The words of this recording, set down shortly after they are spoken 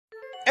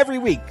Every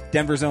week,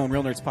 Denver's own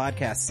Real Nerds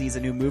Podcast sees a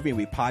new movie and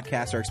we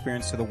podcast our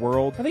experience to the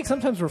world. I think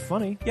sometimes we're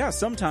funny. Yeah,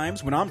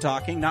 sometimes when I'm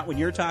talking, not when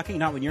you're talking,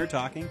 not when you're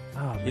talking.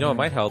 Oh, You know, it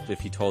might help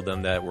if you told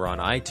them that we're on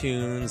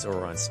iTunes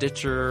or on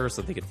Stitcher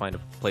so they could find a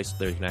place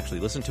where they can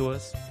actually listen to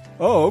us.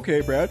 Oh, okay,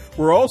 Brad.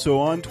 We're also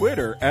on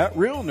Twitter at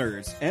Real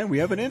Nerds, and we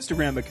have an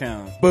Instagram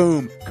account.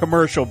 Boom.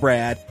 Commercial,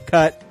 Brad.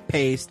 Cut,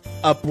 paste,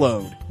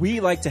 upload. We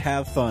like to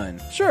have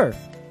fun. Sure.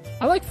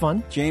 I like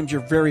fun. James,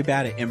 you're very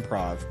bad at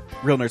improv.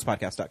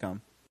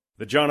 RealNerdsPodcast.com.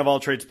 The John of All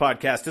Trades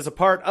podcast is a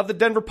part of the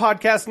Denver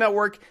Podcast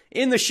Network.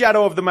 In the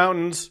shadow of the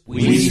mountains,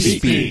 We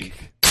speak.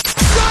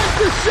 Start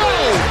the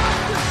show!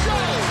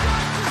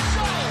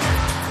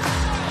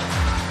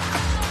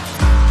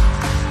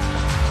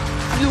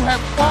 You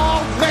have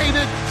all made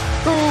it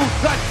to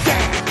the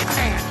dance.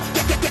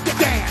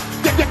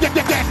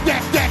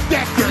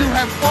 You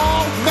have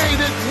all made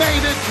it.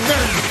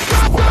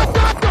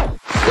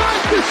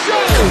 Start the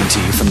show! Coming to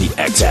you from the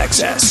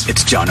X-Axis,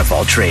 it's John of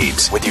All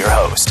Trades with your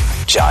host,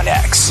 John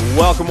X.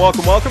 Welcome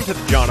to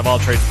the John of All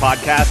Trades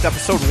podcast,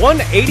 episode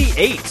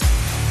 188.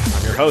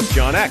 I'm your host,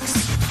 John X.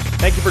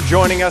 Thank you for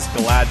joining us.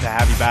 Glad to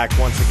have you back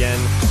once again.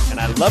 And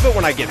I love it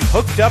when I get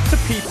hooked up to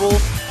people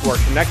who are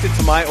connected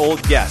to my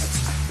old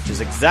guests, which is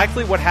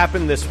exactly what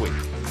happened this week.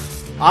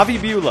 Avi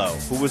Bulow,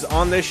 who was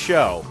on this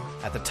show,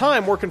 at the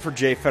time working for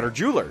J. Fetter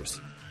Jewelers.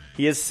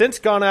 He has since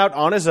gone out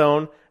on his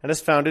own and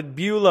has founded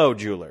Bulow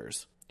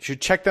Jewelers. You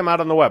should check them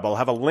out on the web. I'll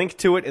have a link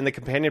to it in the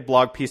companion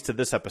blog piece to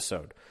this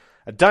episode.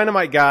 A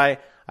dynamite guy.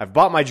 I've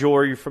bought my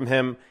jewelry from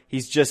him.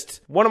 He's just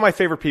one of my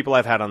favorite people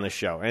I've had on this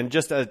show, and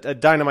just a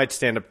dynamite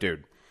stand-up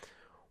dude.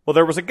 Well,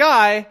 there was a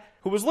guy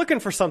who was looking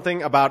for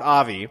something about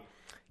Avi,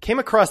 came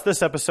across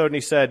this episode, and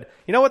he said,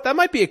 you know what, that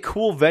might be a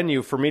cool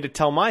venue for me to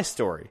tell my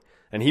story.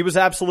 And he was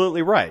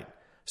absolutely right.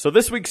 So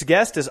this week's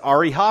guest is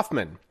Ari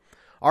Hoffman.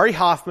 Ari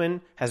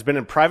Hoffman has been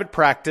in private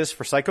practice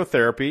for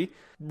psychotherapy,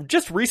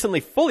 just recently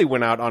fully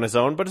went out on his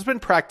own, but has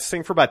been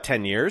practicing for about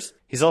 10 years.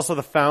 He's also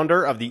the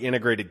founder of the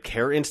Integrated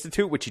Care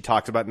Institute, which he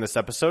talks about in this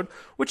episode,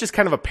 which is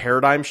kind of a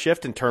paradigm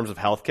shift in terms of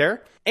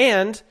healthcare.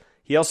 And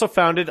he also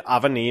founded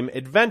Avanim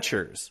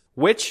Adventures,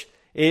 which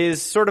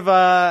is sort of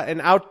an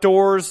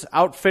outdoors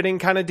outfitting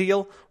kind of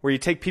deal where you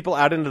take people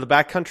out into the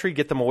backcountry,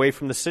 get them away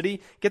from the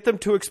city, get them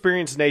to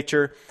experience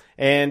nature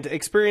and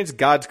experience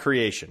God's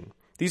creation.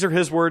 These are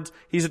his words.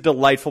 He's a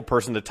delightful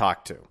person to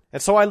talk to.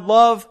 And so I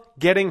love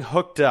getting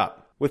hooked up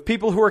with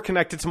people who are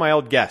connected to my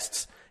old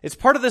guests. It's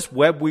part of this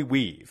web we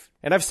weave.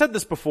 And I've said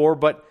this before,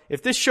 but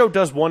if this show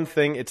does one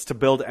thing, it's to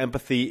build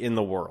empathy in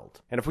the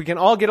world. And if we can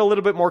all get a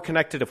little bit more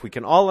connected, if we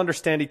can all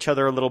understand each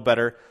other a little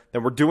better,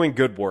 then we're doing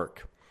good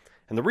work.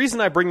 And the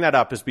reason I bring that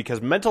up is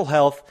because mental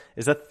health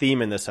is a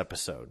theme in this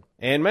episode.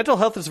 And mental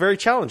health is very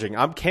challenging.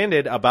 I'm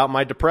candid about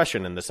my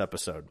depression in this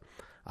episode.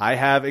 I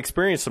have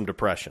experienced some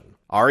depression.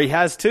 Ari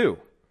has too.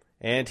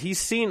 And he's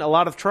seen a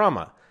lot of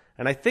trauma.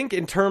 And I think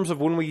in terms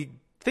of when we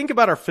think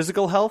about our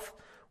physical health,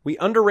 we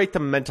underrate the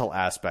mental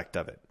aspect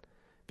of it.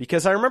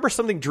 Because I remember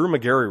something Drew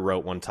McGarry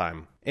wrote one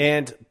time.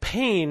 And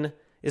pain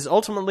is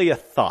ultimately a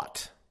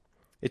thought.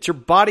 It's your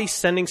body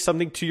sending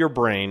something to your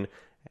brain,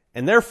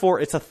 and therefore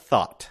it's a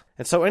thought.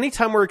 And so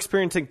anytime we're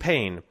experiencing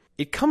pain,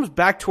 it comes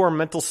back to our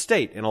mental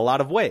state in a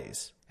lot of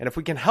ways. And if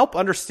we can help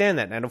understand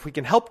that, and if we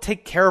can help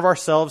take care of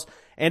ourselves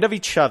and of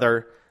each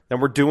other,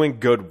 then we're doing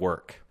good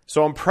work.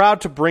 So I'm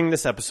proud to bring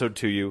this episode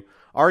to you.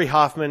 Ari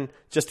Hoffman,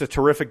 just a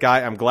terrific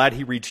guy. I'm glad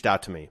he reached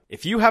out to me.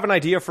 If you have an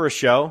idea for a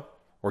show,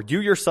 or you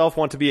yourself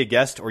want to be a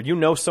guest, or you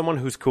know someone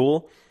who's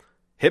cool,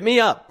 hit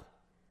me up.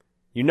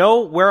 You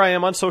know where I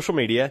am on social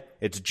media.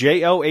 It's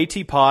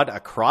JOAT Pod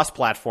across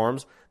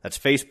platforms. That's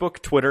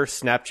Facebook, Twitter,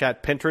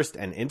 Snapchat, Pinterest,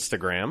 and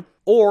Instagram.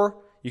 Or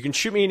you can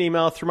shoot me an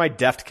email through my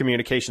Deft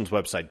Communications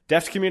website.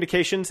 Deft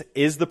Communications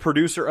is the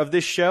producer of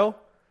this show.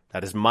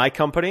 That is my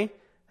company.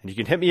 And you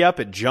can hit me up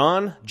at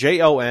John,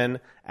 Jon,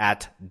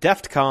 at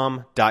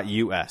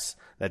deftcom.us.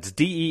 That's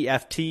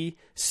DEFTCOM.us.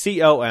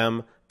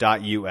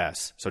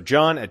 So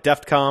John at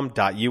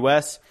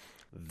deftcom.us.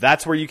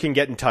 That's where you can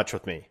get in touch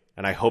with me.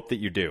 And I hope that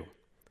you do.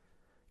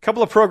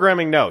 Couple of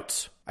programming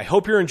notes. I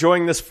hope you're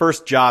enjoying this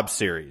first job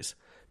series,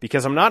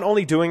 because I'm not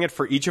only doing it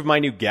for each of my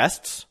new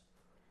guests,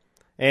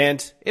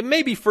 and it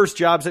may be first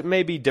jobs, it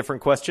may be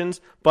different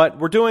questions, but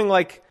we're doing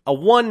like a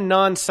one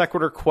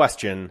non-sequitur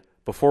question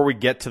before we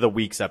get to the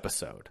week's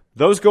episode.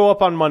 Those go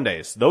up on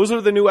Mondays. Those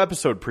are the new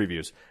episode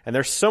previews, and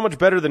they're so much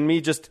better than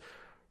me just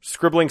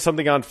scribbling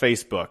something on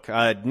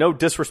Facebook. No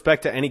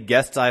disrespect to any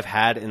guests I've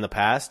had in the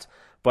past,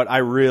 but I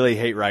really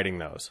hate writing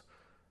those.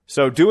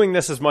 So doing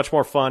this is much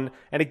more fun,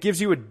 and it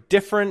gives you a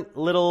different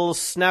little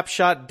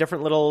snapshot,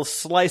 different little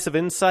slice of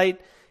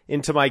insight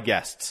into my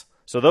guests.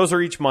 So those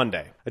are each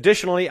Monday.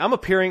 Additionally, I'm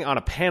appearing on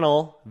a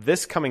panel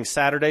this coming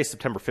Saturday,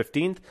 September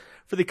 15th,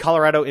 for the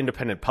Colorado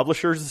Independent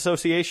Publishers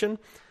Association.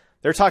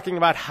 They're talking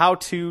about how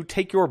to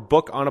take your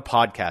book on a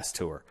podcast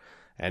tour.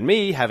 And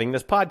me, having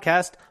this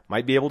podcast,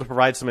 might be able to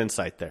provide some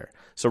insight there.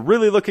 So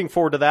really looking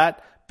forward to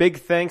that. Big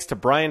thanks to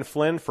Brian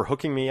Flynn for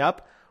hooking me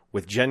up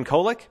with Jen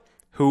Kolick,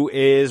 who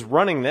is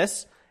running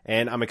this.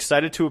 and I'm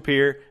excited to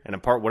appear and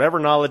impart whatever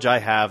knowledge I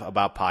have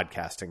about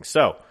podcasting.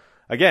 So,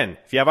 again,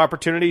 if you have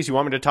opportunities, you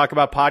want me to talk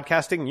about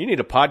podcasting, you need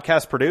a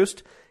podcast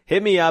produced,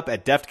 hit me up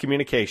at Deft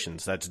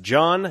Communications. That's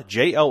John,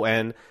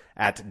 Jon,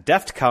 at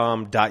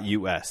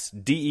deftcom.us,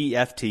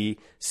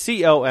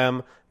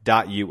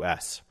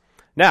 deftcom.us.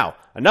 Now,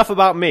 enough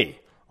about me.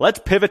 Let's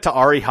pivot to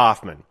Ari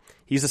Hoffman.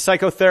 He's a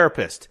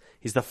psychotherapist.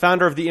 He's the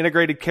founder of the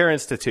Integrated Care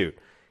Institute.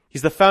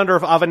 He's the founder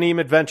of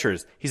Avanim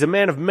Adventures. He's a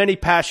man of many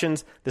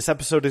passions. This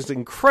episode is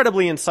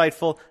incredibly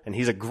insightful, and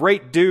he's a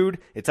great dude.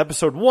 It's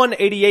episode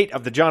 188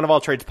 of the John of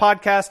All Trades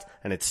podcast,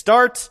 and it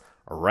starts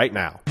right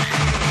now.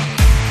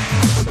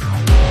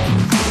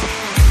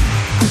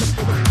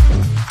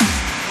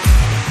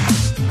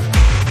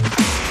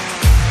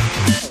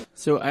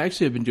 So I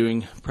actually have been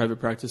doing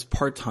private practice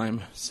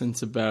part-time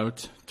since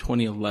about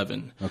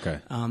 2011. Okay.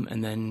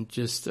 And then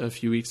just a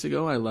few weeks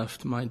ago, I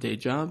left my day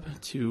job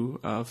to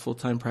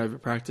full-time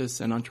private practice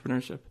and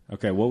entrepreneurship.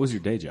 Okay. What was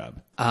your day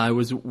job? I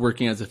was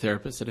working as a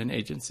therapist at an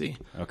agency.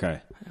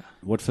 Okay.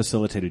 What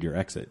facilitated your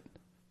exit?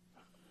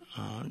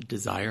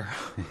 Desire.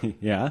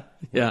 Yeah.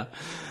 Yeah.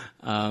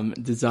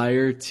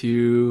 Desire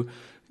to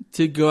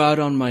go out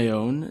on my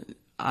own.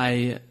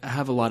 I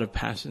have a lot of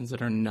passions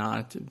that are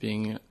not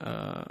being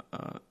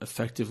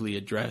effectively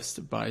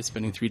addressed by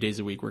spending 3 days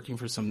a week working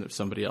for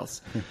somebody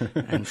else.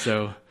 And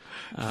so...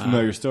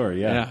 Familiar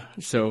story, yeah. Yeah.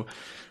 So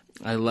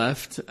I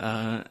left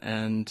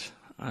and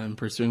I'm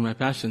pursuing my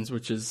passions,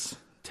 which is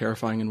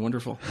terrifying and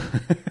wonderful.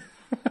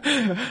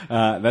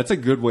 That's a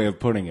good way of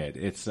putting it.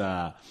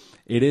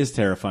 It is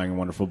terrifying and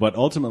wonderful, but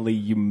ultimately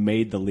you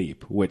made the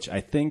leap, which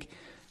I think...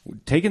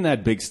 Taking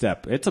that big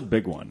step, it's a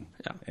big one.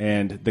 Yeah.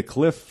 And the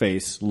cliff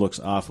face looks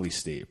awfully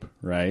steep,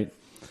 right?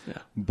 Yeah.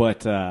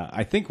 But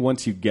I think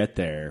once you get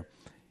there,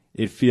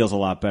 it feels a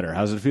lot better.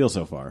 How does it feel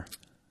so far?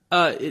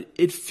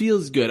 It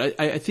feels good.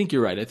 I think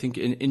you're right. I think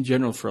in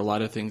general, for a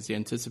lot of things, the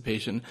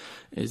anticipation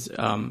is,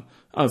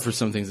 for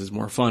some things is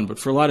more fun, but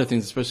for a lot of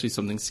things, especially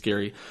something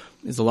scary,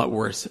 is a lot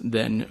worse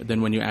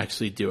than when you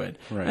actually do it.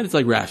 Right. And it's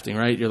like rafting,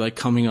 right? You're like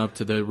coming up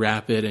to the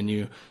rapid and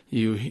you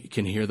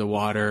can hear the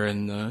water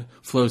and the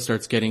flow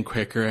starts getting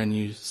quicker and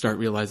you start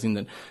realizing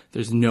that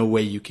there's no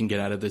way you can get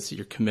out of this.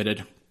 You're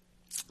committed.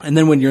 And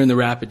then when you're in the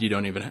rapid, you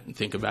don't even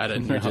think about it.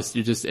 And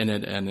you're just in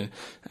it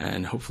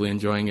and hopefully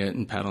enjoying it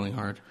and paddling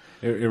hard.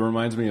 It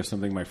reminds me of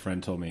something my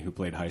friend told me who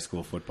played high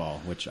school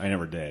football, which I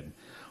never did.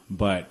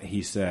 But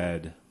he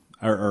said,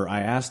 or I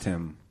asked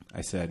him,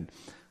 I said,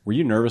 were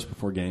you nervous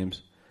before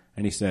games?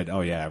 And he said, oh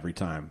yeah, every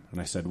time.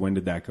 And I said, when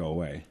did that go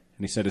away?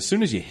 And he said, as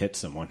soon as you hit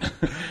someone,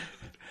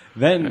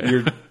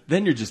 then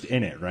you're just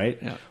in it, right?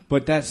 Yeah.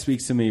 But that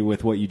speaks to me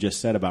with what you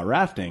just said about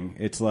rafting.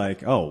 It's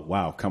like, oh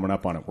wow, coming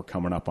up on it, we're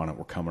coming up on it,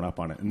 we're coming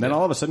up on it. And then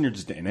all of a sudden you're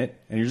just in it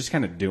and you're just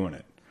kind of doing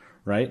it,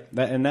 right?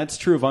 And that's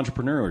true of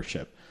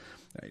entrepreneurship.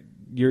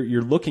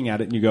 You're looking at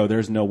it and you go,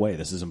 there's no way,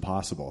 this is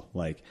impossible.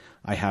 Like,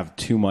 I have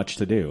too much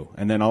to do.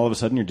 And then all of a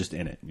sudden you're just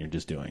in it and you're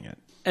just doing it.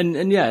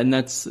 And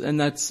that's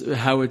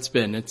how it's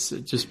been. It's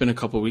just been a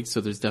couple of weeks, so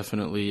there's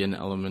definitely an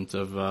element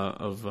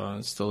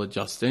of still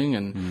adjusting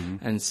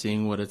and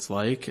seeing what it's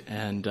like.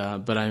 And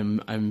but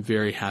I'm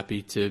very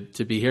happy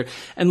to be here.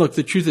 And look,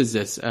 the truth is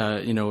this,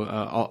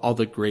 all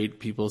the great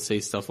people say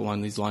stuff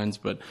along these lines,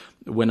 but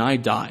when I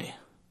die,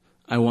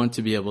 I want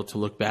to be able to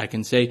look back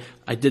and say,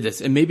 I did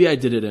this. And maybe I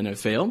did it and it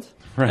failed.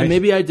 Right. And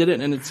maybe I did it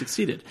and it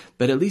succeeded.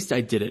 But at least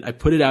I did it. I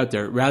put it out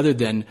there rather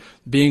than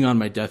being on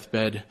my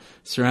deathbed,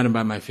 surrounded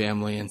by my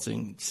family and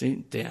saying,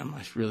 see, damn,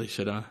 I really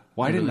should have.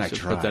 Why didn't I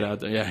try? Put that out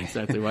there. Yeah,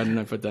 exactly. Why didn't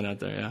I put that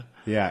out there?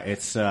 Yeah. Yeah,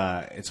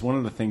 it's one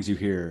of the things you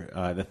hear.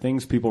 The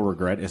things people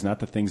regret is not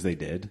the things they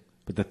did,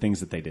 but the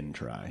things that they didn't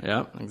try.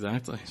 Yeah,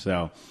 exactly.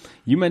 So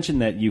you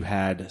mentioned that you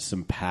had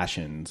some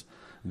passions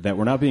that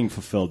were not being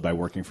fulfilled by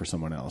working for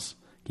someone else.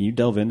 Can you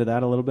delve into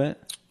that a little bit?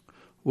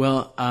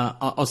 Well,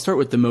 I'll start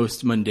with the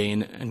most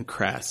mundane and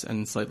crass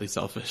and slightly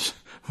selfish,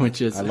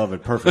 which is... I love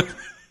it. Perfect.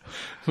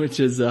 Which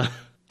is,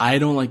 I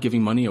don't like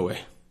giving money away.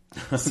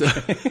 So,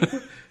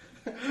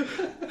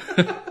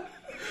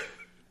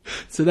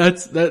 so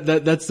that's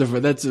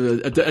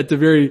at the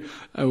very,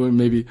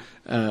 maybe,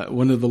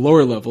 one of the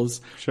lower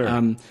levels. Sure.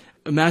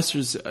 A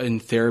master's in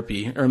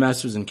therapy or a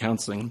master's in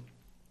counseling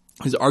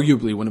is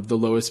arguably one of the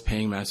lowest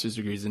paying master's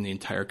degrees in the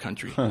entire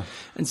country. Huh.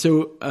 And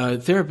so a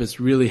therapist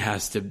really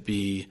has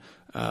to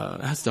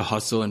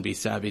hustle and be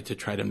savvy to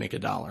try to make a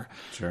dollar.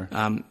 Sure.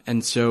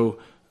 And so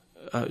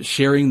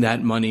sharing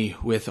that money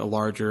with a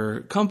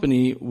larger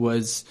company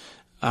was,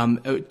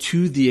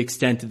 to the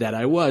extent that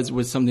I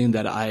was something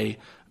that I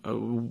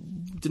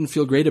didn't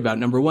feel great about.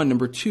 Number one.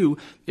 Number two,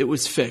 it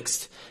was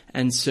fixed.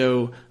 And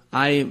so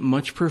I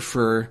much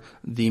prefer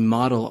the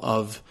model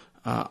of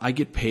I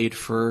get paid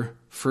for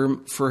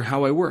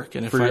how I work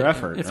and your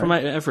effort, and for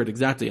my effort,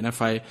 exactly. And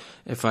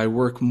if I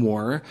work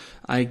more,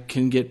 I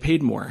can get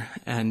paid more.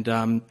 And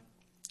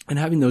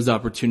having those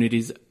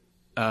opportunities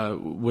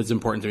was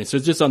important to me. So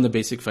just on the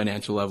basic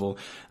financial level,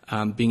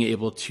 being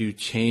able to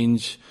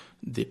change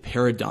the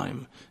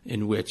paradigm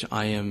in which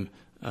I am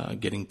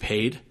getting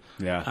paid,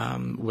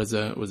 was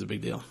a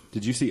big deal.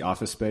 Did you see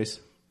Office Space?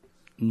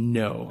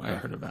 No, I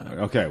heard about it.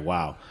 Okay,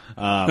 wow.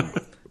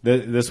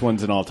 This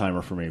one's an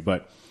all-timer for me.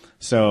 But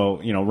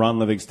so, Ron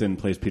Livingston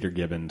plays Peter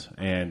Gibbons,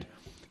 and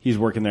he's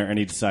working there, and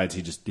he decides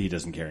he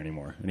doesn't care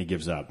anymore, and he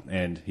gives up.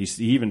 And he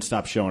even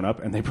stops showing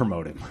up, and they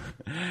promote him.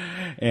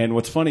 And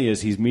what's funny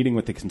is he's meeting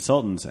with the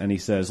consultants, and he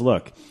says,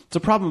 look, it's a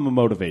problem of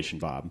motivation,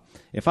 Bob.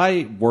 If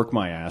I work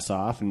my ass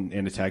off and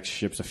Inditex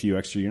ships a few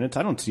extra units,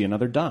 I don't see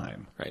another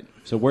dime. Right.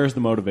 So where's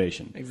the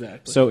motivation?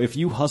 Exactly. So if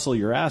you hustle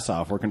your ass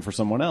off working for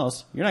someone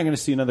else, you're not going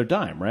to see another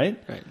dime,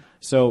 right? Right.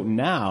 So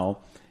now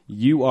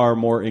you are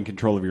more in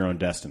control of your own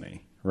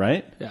destiny,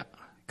 right? Yeah.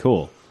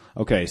 Cool.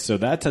 Okay, so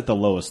that's at the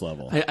lowest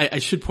level. I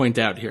should point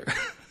out here,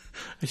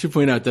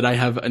 that I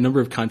have a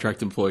number of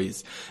contract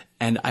employees,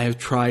 and I have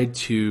tried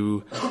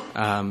to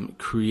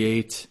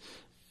create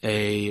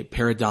a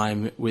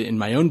paradigm in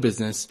my own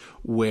business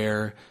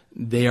where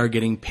they are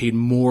getting paid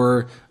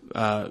more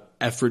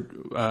effort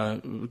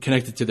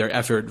connected to their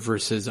effort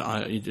versus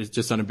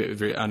just on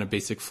a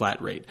basic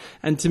flat rate.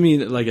 And to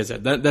me, like I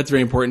said, that's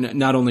very important.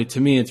 Not only to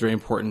me, it's very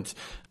important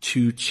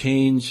to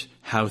change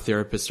how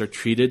therapists are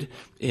treated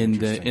in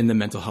the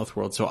mental health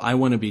world. So I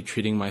want to be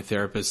treating my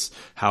therapists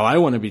how I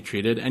want to be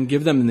treated, and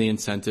give them the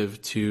incentive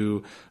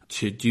to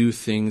do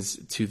things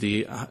to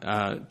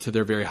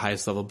their very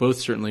highest level, both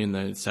certainly in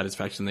the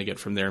satisfaction they get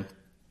from their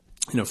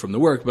from the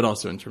work, but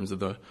also in terms of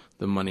the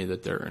money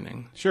that they're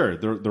earning. Sure,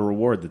 the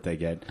reward that they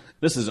get.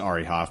 This is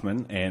Ari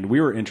Hoffman, and we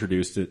were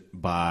introduced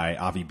by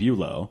Avi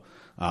Bulow.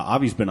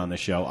 Avi's been on the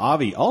show.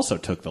 Avi also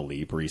took the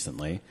leap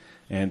recently.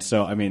 And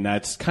so, I mean,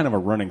 that's kind of a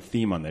running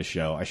theme on this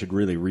show. I should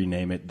really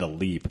rename it The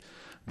Leap,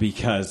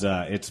 because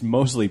it's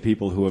mostly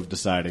people who have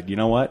decided, you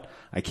know what,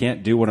 I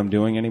can't do what I'm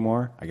doing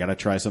anymore. I got to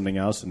try something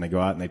else, and they go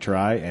out and they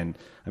try. And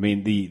I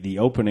mean, the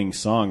opening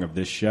song of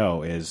this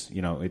show is,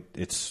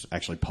 it's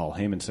actually Paul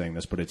Heyman saying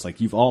this, but it's like,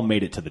 you've all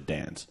made it to the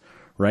dance,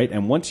 right?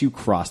 And once you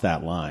cross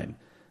that line,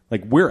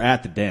 like, we're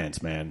at the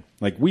dance, man.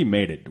 Like, we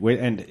made it.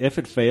 And if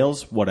it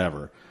fails,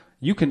 whatever.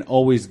 You can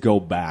always go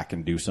back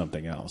and do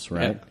something else,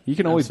 right? Yeah, you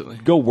can always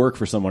absolutely go work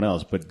for someone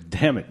else, but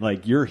damn it,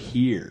 like, you're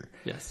here.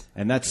 Yes.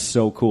 And that's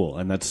so cool,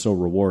 and that's so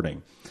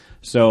rewarding.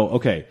 So,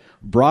 okay,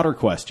 broader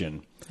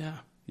question. Yeah.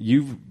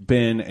 You've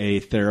been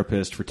a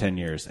therapist for 10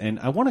 years, and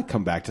I want to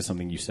come back to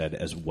something you said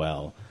as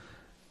well.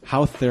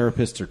 How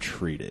therapists are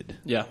treated.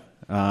 Yeah.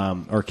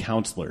 Or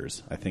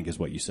counselors, I think is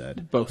what you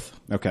said. Both.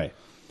 Okay.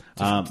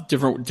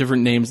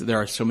 Different names.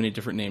 There are so many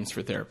different names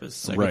for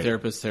therapists. Right.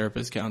 Psychotherapist,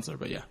 therapist, counselor,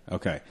 but yeah.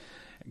 Okay.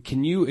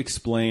 Can you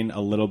explain a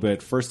little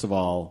bit, first of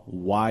all,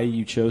 why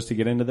you chose to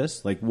get into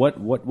this? Like, what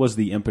was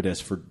the impetus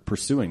for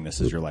pursuing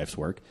this as your life's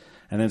work?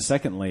 And then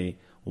secondly,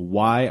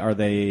 why are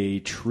they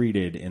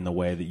treated in the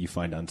way that you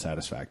find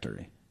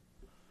unsatisfactory?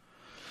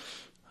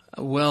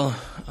 Well,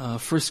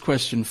 first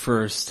question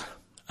first.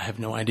 I have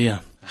no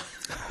idea.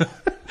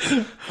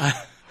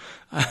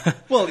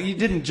 Well, you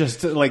didn't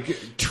just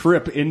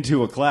trip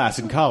into a class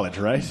in college,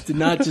 right? Did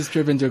not just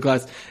trip into a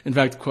class. In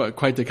fact,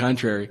 quite the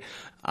contrary.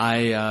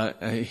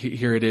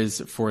 Here it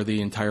is for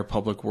the entire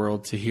public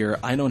world to hear.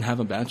 I don't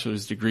have a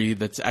bachelor's degree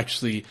that's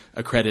actually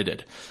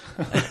accredited.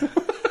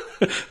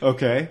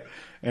 Okay.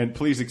 And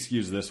please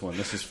excuse this one.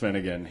 This is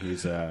Finnegan.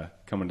 He's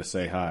coming to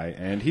say hi.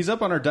 And he's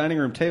up on our dining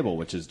room table,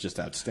 which is just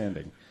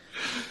outstanding.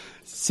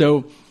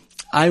 So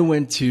I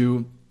went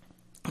to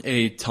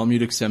a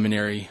Talmudic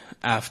seminary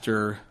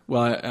after,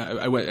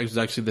 it was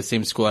actually the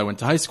same school I went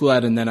to high school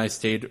at, and then I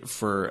stayed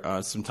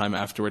for some time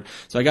afterward.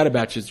 So I got a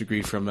bachelor's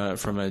degree from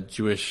a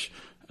Jewish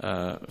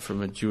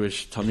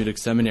Talmudic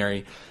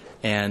seminary.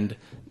 And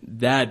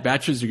that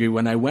bachelor's degree,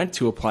 when I went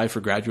to apply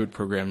for graduate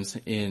programs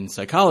in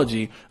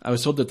psychology, I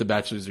was told that the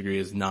bachelor's degree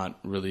is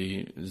not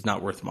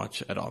worth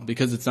much at all,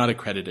 because it's not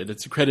accredited.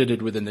 It's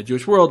accredited within the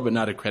Jewish world, but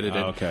not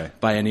accredited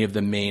by any of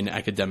the main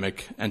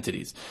academic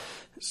entities.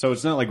 So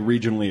it's not like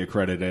regionally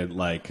accredited,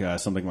 like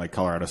something like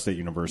Colorado State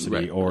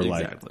University, or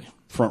exactly. like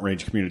Front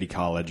Range Community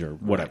College or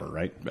whatever,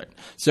 right? Right.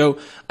 So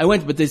I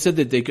went, but they said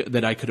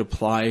that I could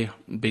apply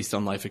based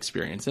on life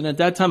experience. And at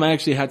that time, I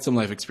actually had some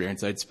life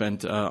experience. I'd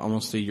spent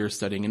almost a year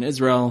studying in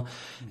Israel,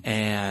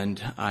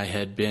 and I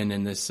had been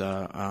in this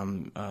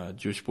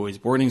Jewish boys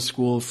boarding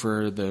school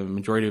for the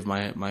majority of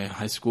my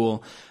high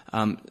school.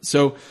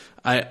 So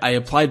I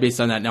applied based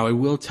on that. Now, I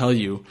will tell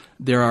you,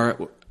 there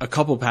are a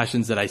couple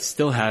passions that I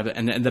still have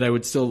and that I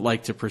would still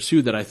like to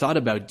pursue, that I thought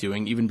about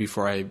doing even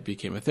before I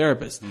became a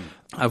therapist.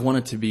 I've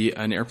wanted to be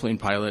an airplane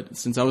pilot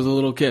since I was a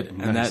little kid,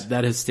 and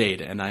that has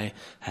stayed. And I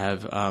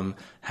have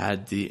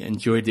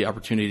enjoyed the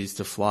opportunities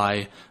to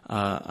fly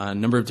a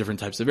number of different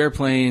types of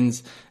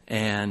airplanes.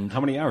 And how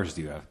many hours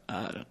do you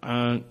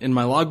have? In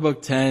my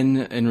logbook,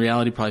 10. In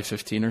reality, probably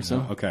 15 or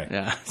so. Oh, okay.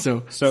 Yeah.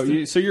 So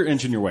you're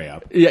inching your way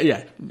up.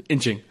 Yeah,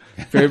 inching.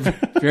 Very,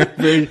 very,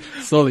 very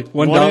slowly.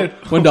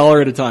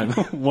 $1 at a time.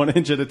 1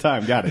 inch at a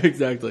time. Got it.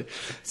 Exactly.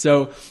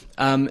 So,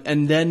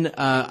 and then,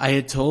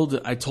 I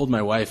told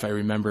my wife, I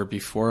remember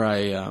before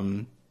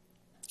I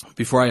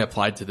before I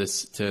applied to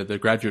the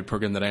graduate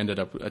program that I ended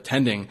up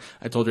attending,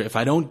 I told her if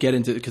I don't get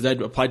into, because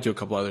I'd applied to a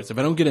couple others, if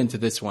I don't get into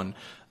this one,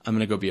 I'm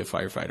going to go be a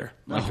firefighter.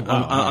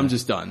 I'm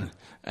just done.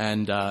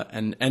 And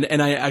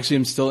I actually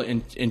am still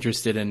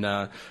interested in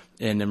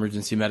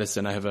emergency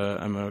medicine.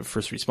 I'm a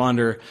first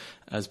responder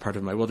as part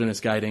of my wilderness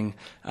guiding.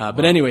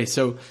 But anyway,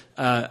 so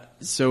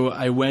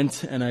I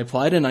went and I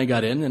applied and I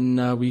got in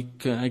and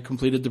I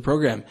completed the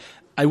program.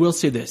 I will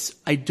say this.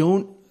 I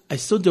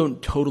still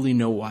don't totally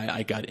know why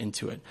I got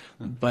into it,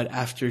 but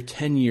after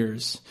 10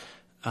 years,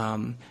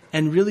 and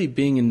really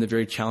being in the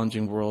very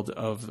challenging world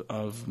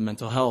of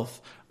mental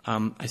health,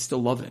 I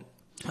still love it.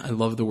 I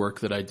love the work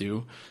that I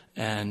do,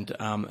 and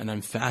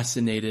I'm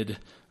fascinated.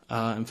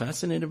 I'm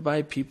fascinated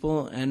by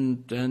people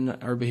and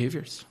our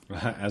behaviors.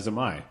 As am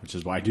I, which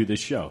is why I do this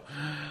show.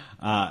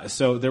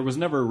 So there was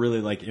never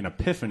really like an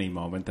epiphany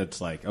moment that's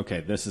like,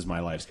 okay, this is my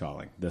life's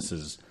calling. This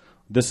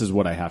is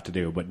what I have to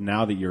do. But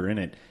now that you're in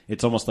it,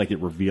 it's almost like it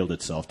revealed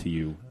itself to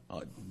you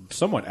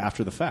somewhat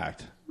after the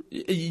fact.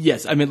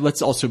 Yes. I mean,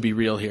 let's also be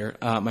real here.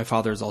 My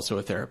father is also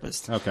a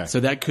therapist. Okay. So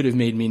that could have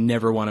made me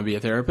never want to be a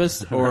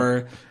therapist,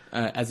 or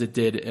as it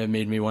did, it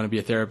made me want to be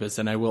a therapist.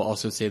 And I will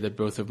also say that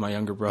both of my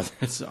younger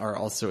brothers are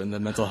also in the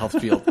mental health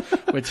field,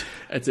 which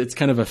it's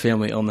kind of a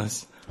family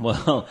illness.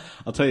 Well,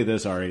 I'll tell you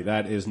this, Ari,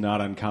 that is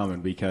not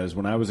uncommon, because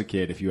when I was a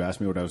kid, if you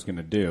asked me what I was going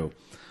to do,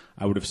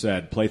 I would have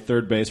said play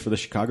third base for the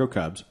Chicago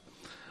Cubs.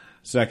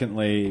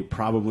 Secondly,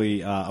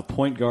 probably a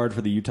point guard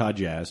for the Utah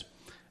Jazz.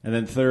 And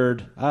then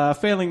third,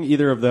 failing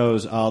either of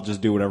those, I'll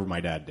just do whatever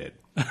my dad did.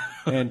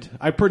 And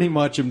I pretty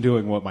much am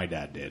doing what my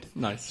dad did.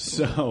 Nice.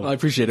 So well, I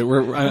appreciate it.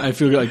 I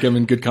feel like I'm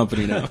in good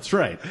company now. That's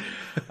right.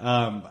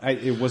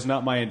 It was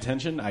not my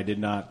intention. I did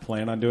not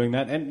plan on doing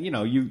that. And,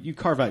 you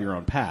carve out your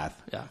own path.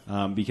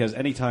 Yeah. Because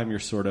anytime you're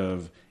sort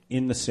of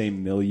in the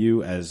same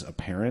milieu as a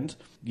parent,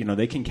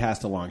 they can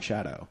cast a long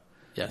shadow.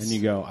 Yes. And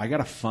you go, I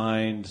gotta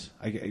find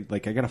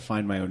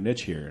my own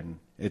niche here, and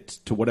it's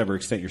to whatever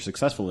extent you're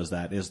successful as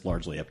that is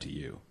largely up to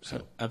you.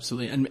 So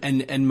absolutely,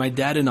 and my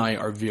dad and I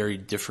are very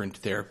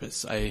different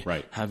therapists.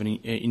 I have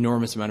an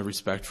enormous amount of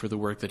respect for the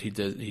work that he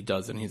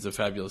does, and he's a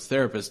fabulous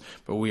therapist.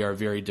 But we are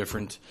very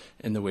different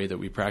in the way that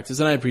we practice,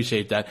 and I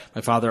appreciate that.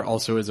 My father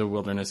also is a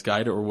wilderness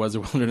guide, or was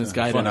a wilderness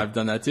guide, and I've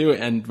done that too.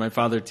 And my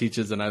father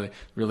teaches, and I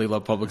really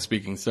love public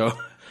speaking. So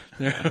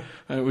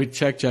we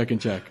check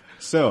and check.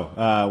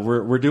 So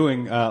we're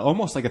doing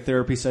almost like a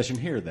therapy session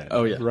here then.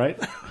 Oh, yeah.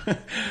 Right?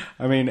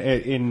 I mean,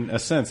 in a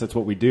sense, that's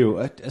what we do.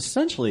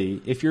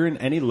 Essentially, if you're in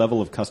any level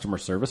of customer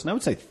service, and I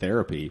would say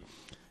therapy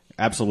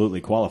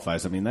absolutely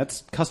qualifies. I mean,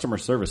 that's customer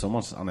service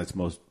almost on its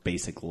most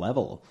basic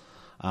level.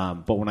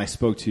 But when I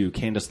spoke to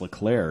Candace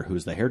LeClaire,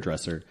 who's the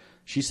hairdresser,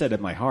 she said,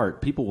 at my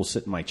heart, people will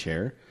sit in my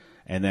chair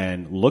and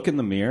then look in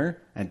the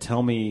mirror and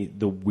tell me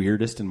the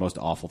weirdest and most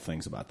awful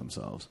things about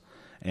themselves.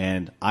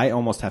 And I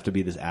almost have to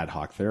be this ad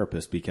hoc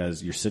therapist,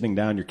 because you're sitting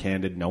down, you're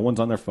candid, no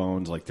one's on their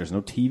phones, like there's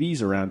no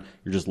TVs around.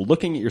 You're just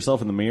looking at yourself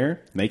in the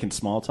mirror, making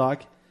small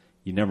talk.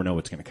 You never know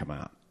what's going to come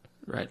out.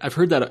 Right. I've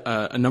heard that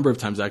a number of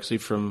times actually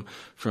from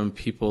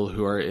people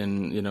who are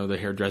in, the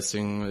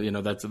hairdressing,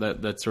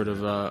 that sort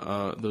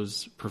of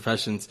those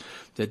professions,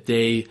 that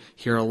they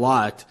hear a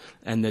lot,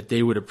 and that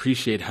they would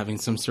appreciate having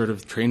some sort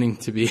of training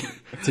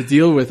to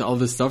deal with all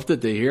the stuff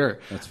that they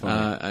hear. That's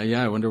funny.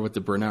 I wonder what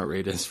the burnout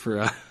rate is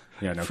for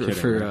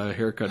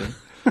hair cutting.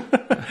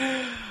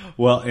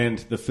 Well, and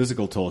the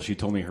physical toll, she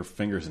told me her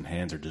fingers and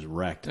hands are just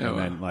wrecked. Oh, and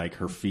then like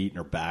her feet and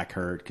her back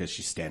hurt because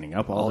she's standing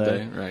up all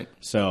day. Right.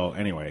 So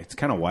anyway, it's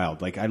kind of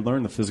wild. Like I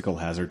learned the physical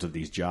hazards of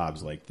these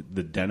jobs. Like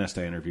the dentist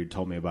I interviewed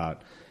told me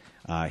about,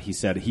 he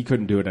said he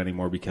couldn't do it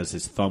anymore because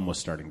his thumb was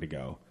starting to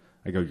go.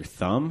 I go, your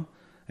thumb?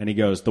 And he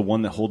goes, the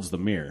one that holds the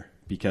mirror.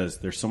 Because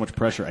there's so much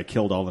pressure, I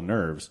killed all the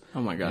nerves.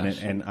 Oh my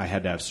gosh. And I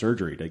had to have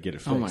surgery to get it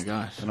fixed. Oh my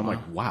gosh. And I'm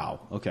like, wow,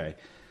 okay.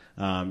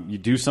 You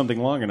do something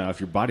long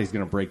enough, your body's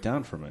going to break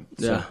down from it.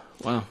 Yeah.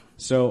 Wow.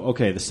 So,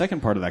 okay, the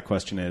second part of that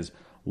question is,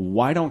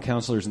 why don't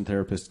counselors and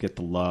therapists get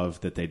the love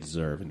that they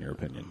deserve, in your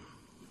opinion?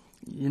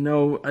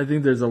 I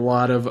think there's a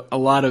lot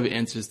of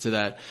answers to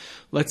that.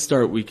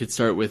 We could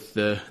start with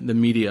the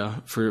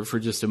media for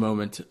just a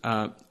moment.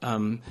 I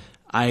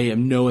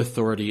am no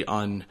authority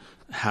on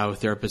how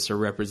therapists are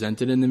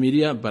represented in the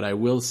media, but I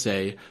will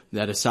say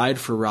that aside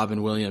for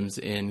Robin Williams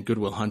in Good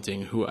Will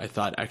Hunting, who I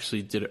thought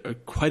actually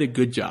did quite a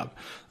good job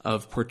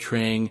of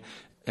portraying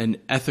an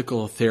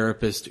ethical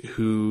therapist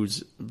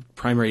whose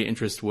primary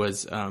interest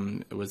was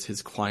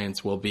his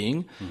client's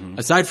well-being. Mm-hmm.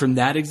 Aside from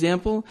that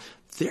example,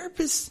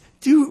 therapists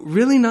do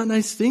really not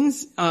nice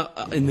things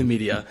in the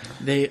media.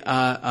 They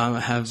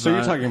have. So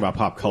you're talking about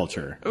pop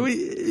culture?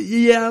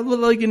 Yeah,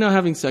 like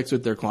having sex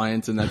with their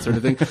clients and that sort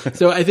of thing.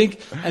 So I think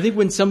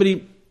when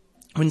somebody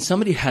when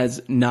somebody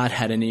has not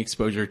had any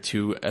exposure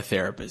to a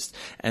therapist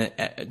and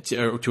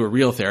to a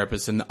real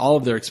therapist, and all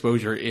of their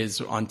exposure is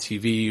on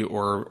TV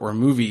or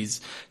movies,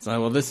 it's like,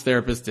 well, this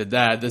therapist did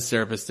that,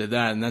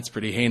 and that's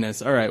pretty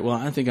heinous. All right, well,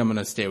 I think I'm going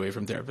to stay away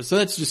from therapists. So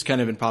that's just kind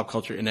of in pop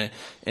culture in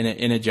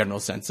a general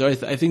sense. So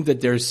I think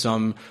that there's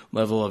some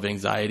level of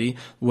anxiety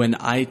when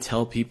I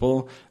tell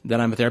people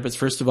that I'm a therapist.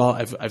 First of all,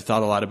 I've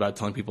thought a lot about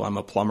telling people I'm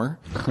a plumber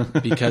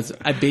because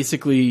I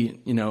basically,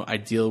 I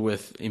deal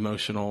with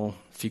emotional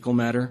fecal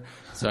matter.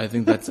 So I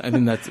think that's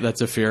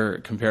a fair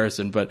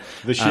comparison, but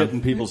the shit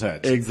in people's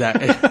heads.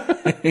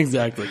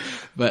 Exactly.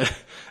 But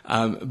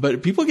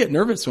people get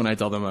nervous when I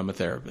tell them I'm a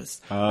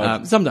therapist.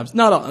 Sometimes,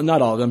 not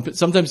all of them.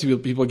 Sometimes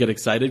people get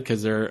excited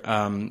because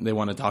they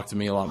want to talk to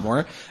me a lot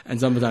more. And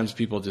sometimes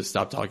people just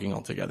stop talking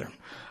altogether.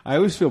 I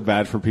always feel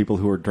bad for people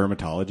who are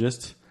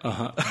dermatologists.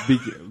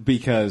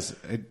 Because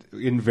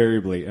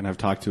invariably, and I've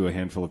talked to a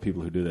handful of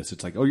people who do this,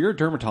 it's like, oh, you're a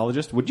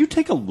dermatologist? Would you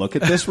take a look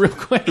at this real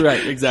quick?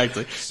 Right,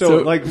 exactly.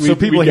 So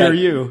people hear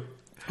you.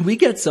 We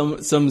get some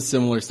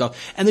similar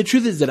stuff. And the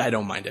truth is that I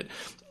don't mind it.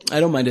 I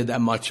don't mind it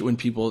that much when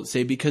people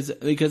say, because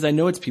I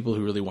know it's people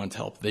who really want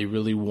help. They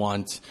really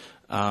want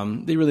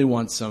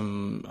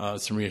some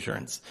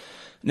reassurance.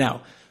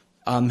 Now,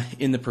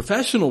 in the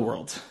professional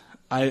world,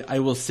 I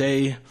will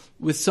say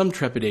with some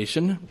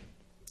trepidation,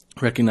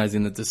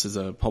 recognizing that this is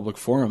a public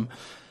forum,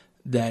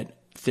 that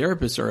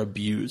therapists are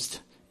abused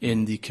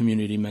in the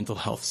community mental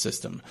health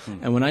system.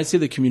 And when I say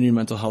the community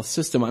mental health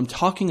system, I'm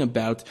talking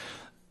about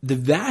the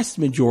vast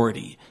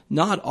majority,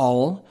 not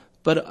all,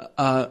 but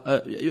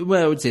I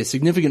would say a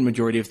significant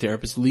majority of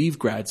therapists leave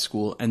grad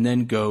school and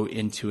then go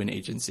into an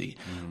agency.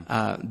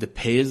 The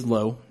pay is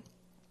low.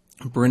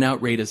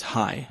 Burnout rate is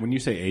high. When you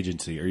say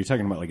agency, are you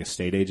talking about like a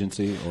state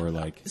agency or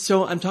like?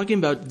 So I'm talking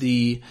about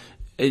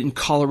in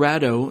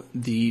Colorado,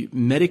 the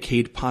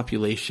Medicaid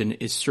population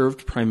is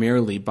served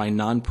primarily by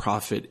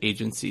nonprofit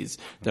agencies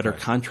that are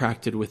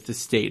contracted with the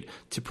state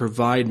to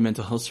provide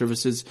mental health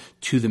services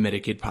to the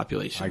Medicaid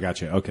population. I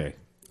got you. Okay.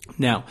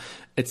 Now,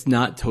 it's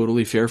not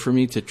totally fair for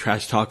me to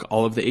trash talk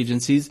all of the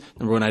agencies.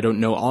 Number one, I don't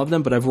know all of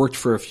them, but I've worked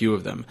for a few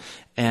of them.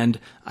 And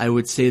I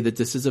would say that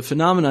this is a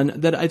phenomenon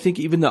that I think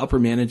even the upper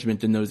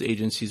management in those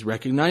agencies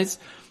recognize.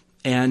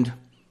 And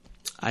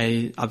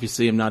I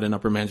obviously am not in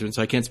upper management,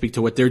 so I can't speak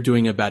to what they're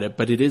doing about it,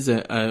 but it is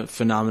a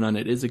phenomenon.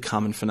 It is a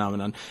common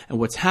phenomenon. And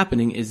what's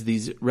happening is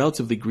these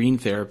relatively green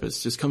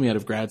therapists just coming out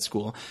of grad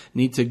school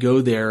need to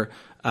go there.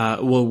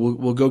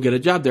 Will go get a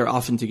job there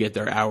often to get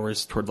their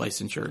hours toward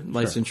licensure.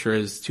 Licensure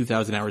is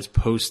 2,000 hours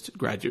post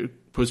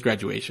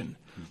graduation,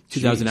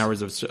 2,000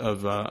 hours of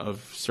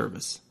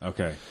service.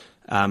 Okay.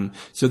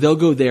 So they'll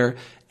go there.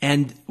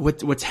 And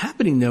what's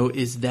happening though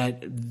is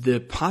that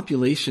the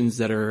populations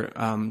that are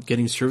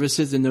getting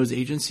services in those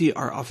agencies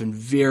are often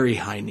very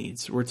high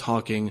needs. We're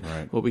talking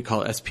what we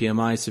call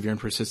SPMI, severe and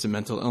persistent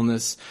mental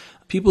illness,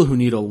 people who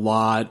need a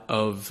lot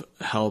of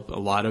help, a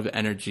lot of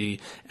energy,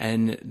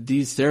 and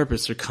these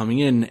therapists are coming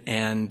in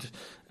and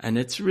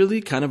it's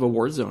really kind of a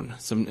war zone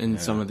some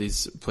of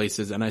these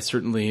places. And I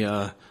certainly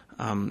have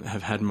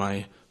had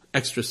my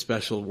extra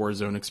special war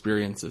zone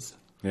experiences.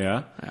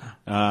 Yeah.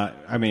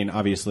 I mean,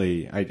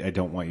 obviously, I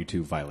don't want you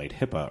to violate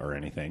HIPAA or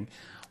anything,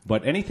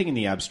 but anything in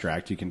the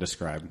abstract you can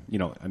describe,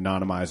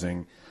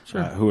 anonymizing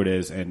who it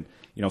is, and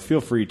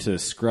feel free to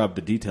scrub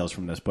the details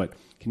from this. But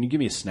can you give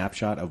me a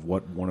snapshot of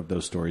what one of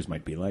those stories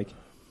might be like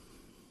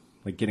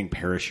getting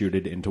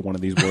parachuted into one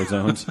of these war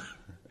zones?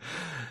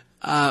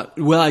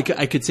 Well, I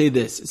could say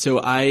this. So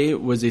I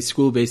was a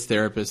school-based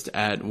therapist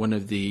at one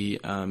of the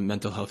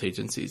mental health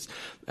agencies.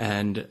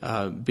 And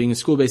being a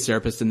school-based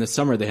therapist in the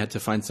summer, they had to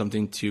find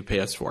something to pay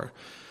us for.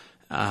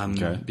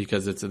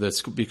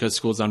 Because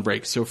school's on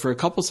break. So for a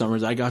couple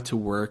summers, I got to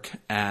work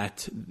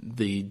at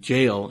the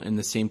jail in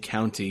the same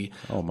county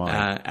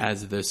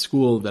as the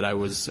school that I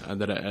was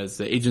as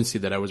the agency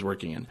that I was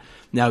working in.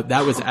 Now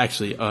that was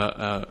actually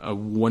a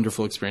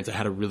wonderful experience. I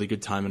had a really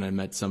good time, and I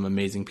met some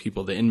amazing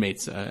people. The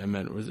inmates I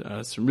met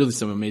was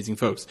some amazing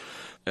folks.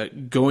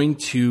 Going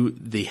to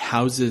the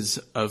houses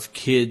of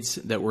kids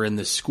that were in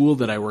the school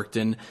that I worked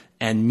in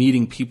and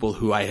meeting people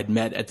who I had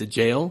met at the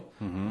jail,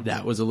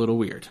 that was a little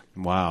weird.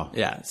 Wow.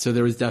 Yeah. So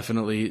there was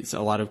definitely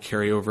a lot of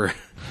carryover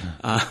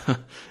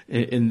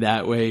in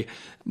that way.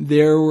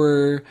 There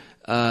were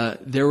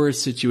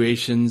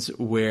situations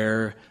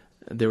where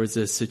there was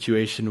a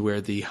situation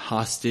where the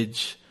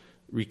hostage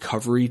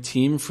recovery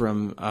team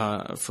from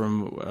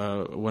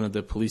one of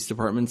the police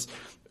departments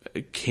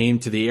came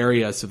to the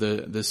area. So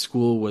the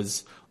school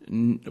was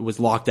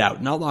locked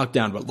out, not locked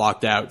down, but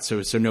locked out.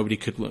 So nobody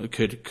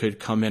could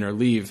come in or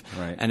leave.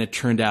 Right. And it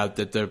turned out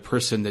that the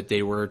person that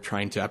they were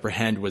trying to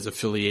apprehend was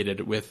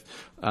affiliated with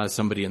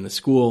somebody in the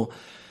school.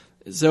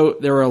 So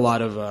there were a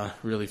lot of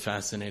really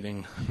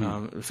fascinating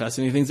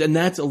things, and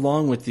that's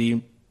along with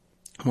the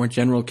more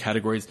general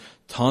categories: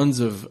 tons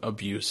of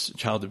abuse,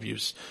 child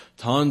abuse,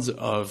 tons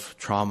of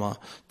trauma,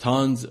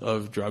 tons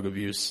of drug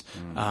abuse,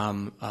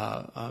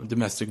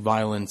 domestic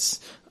violence,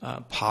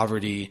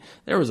 poverty.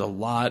 There was a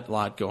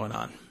lot going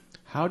on.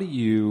 How do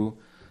you,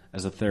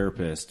 as a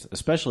therapist,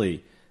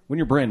 especially when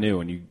you're brand new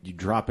and you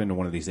drop into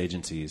one of these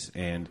agencies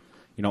and,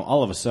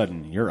 all of a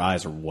sudden your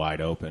eyes are wide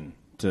open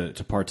to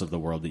parts of the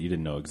world that you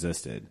didn't know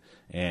existed,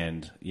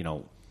 and,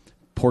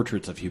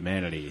 portraits of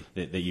humanity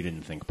that you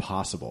didn't think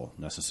possible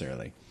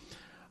necessarily.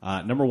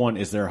 Number one,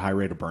 is there a high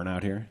rate of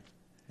burnout here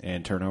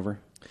and turnover?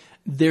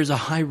 There's a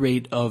high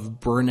rate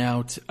of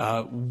burnout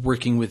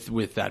working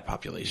with that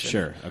population.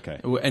 Sure, okay.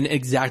 And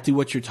exactly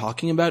what you're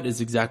talking about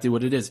is exactly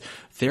what it is.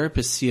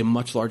 Therapists see a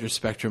much larger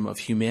spectrum of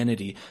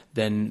humanity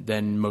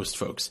than most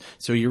folks.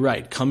 So you're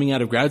right. Coming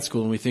out of grad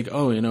school and we think,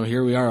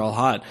 here we are all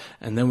hot.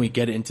 And then we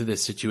get into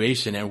this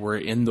situation and we're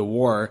in the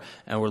war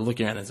and we're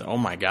looking at it and say, oh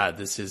my God,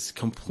 this is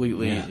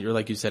completely, you're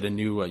like you said, a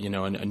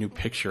new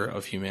picture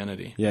of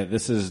humanity. Yeah,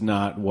 this is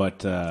not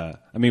what,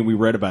 we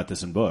read about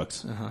this in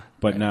books,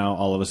 but now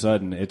all of a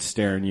sudden it's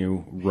staring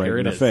you right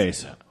in the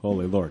face. Yeah.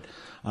 Holy Lord.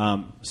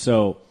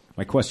 So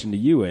my question to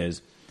you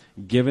is,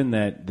 given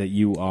that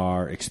you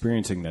are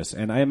experiencing this,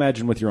 and I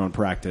imagine with your own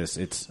practice,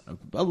 it's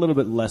a little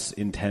bit less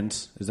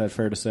intense. Is that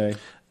fair to say?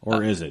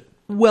 Or is it?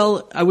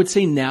 Well, I would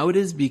say now it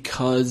is,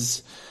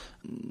 because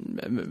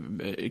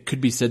it could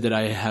be said that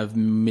I have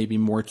maybe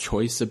more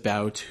choice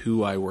about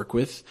who I work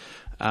with.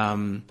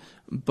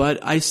 But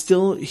I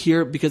still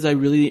hear, because I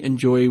really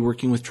enjoy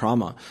working with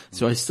trauma,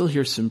 so I still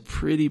hear some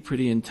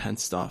pretty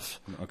intense stuff.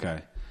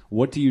 Okay.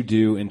 What do you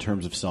do in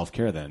terms of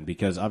self-care then?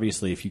 Because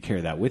obviously if you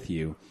carry that with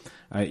you,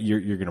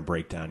 you're going to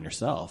break down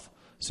yourself.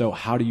 So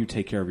how do you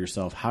take care of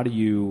yourself? How do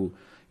you,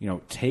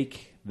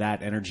 take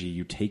that energy,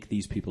 you take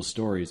these people's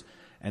stories,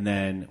 and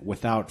then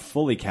without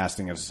fully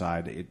casting it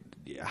aside,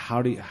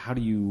 how do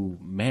you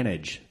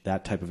manage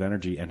that type of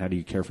energy, and how do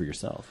you care for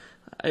yourself?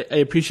 I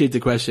appreciate the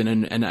question,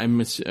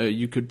 and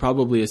you could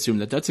probably assume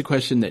that that's a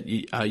question that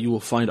you will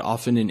find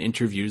often in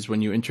interviews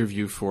when you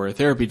interview for a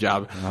therapy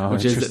job,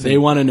 which is that they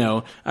want to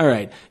know, all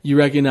right, you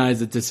recognize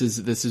that this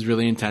is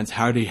really intense.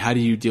 How do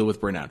you deal with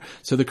burnout?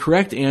 So the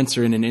correct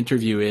answer in an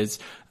interview is,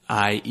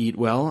 I eat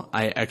well,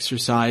 I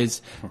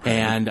exercise,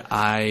 and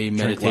I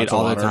meditate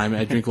all the time.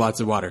 I drink lots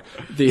of water.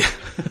 The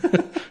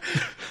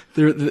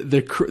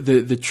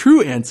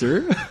true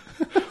answer,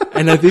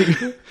 and I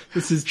think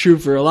this is true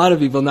for a lot of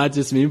people, not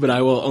just me, but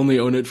I will only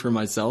own it for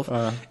myself,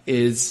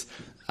 is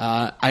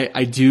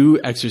I do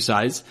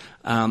exercise.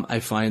 I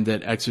find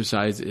that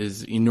exercise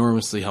is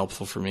enormously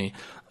helpful for me.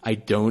 I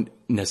don't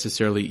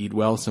necessarily eat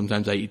well.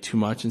 Sometimes I eat too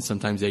much, and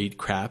sometimes I eat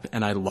crap,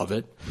 and I love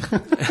it.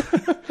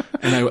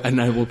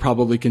 and I will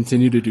probably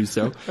continue to do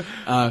so.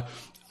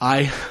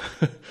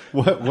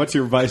 What's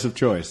your vice of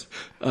choice?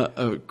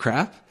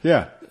 Crap?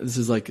 Yeah. This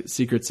is like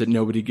secrets that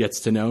nobody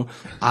gets to know.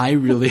 I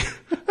really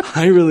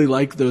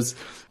like those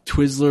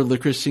Twizzler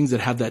licorice things that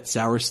have that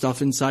sour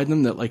stuff inside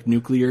them, that like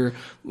nuclear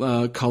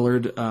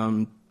colored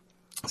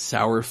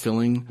sour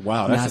filling.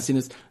 Wow,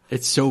 nastiness.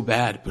 It's so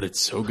bad, but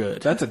it's so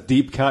good. That's a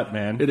deep cut,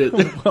 man. It is.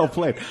 Well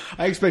played.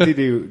 I expected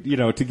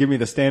you to give me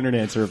the standard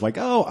answer of like,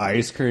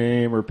 ice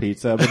cream or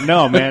pizza, but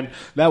no, man,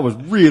 that was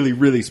really,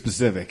 really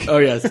specific. Oh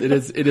yes, it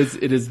is.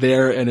 It is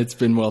there, and it's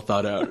been well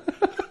thought out.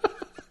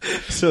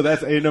 So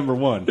that's a number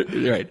one.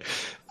 Right.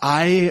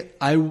 I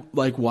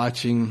like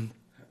watching.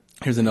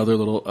 Here's another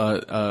little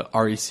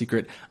RE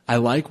secret. I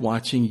like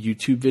watching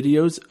YouTube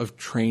videos of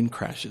train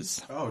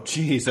crashes. Oh,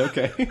 geez.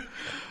 Okay.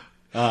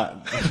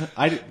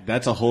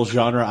 That's a whole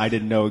genre I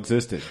didn't know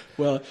existed.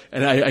 Well,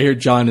 and I hear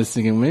John is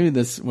thinking, maybe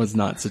this was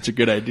not such a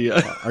good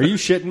idea. Are you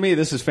shitting me?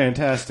 This is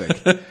fantastic.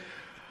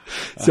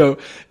 So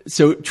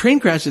train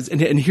crashes,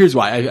 and here's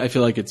why. I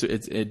feel like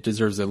it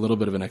deserves a little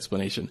bit of an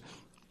explanation.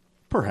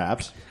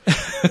 Perhaps.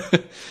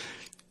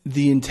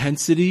 The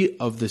intensity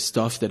of the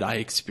stuff that I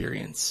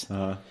experience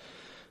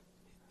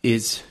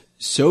is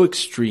so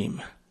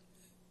extreme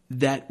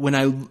that when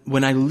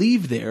I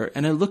leave there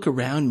and I look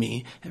around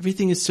me,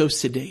 everything is so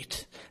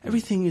sedate.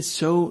 Everything is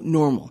so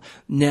normal.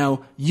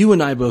 Now, you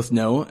and I both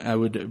know, I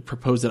would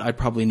propose that I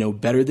probably know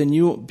better than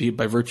you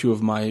by virtue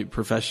of my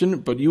profession,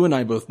 but you and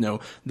I both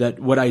know that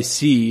what I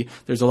see,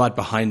 there's a lot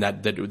behind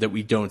that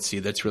we don't see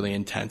that's really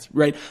intense,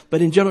 right?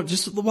 But in general,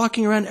 just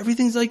walking around,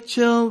 everything's like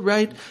chill,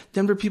 right?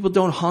 Denver people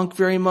don't honk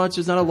very much.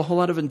 There's not a whole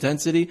lot of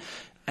intensity.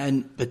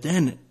 But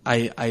then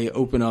I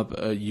open up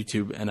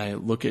YouTube and I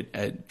look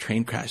at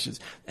train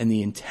crashes, and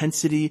the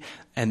intensity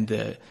and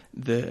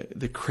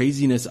the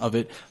craziness of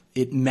it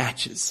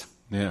matches.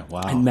 Yeah,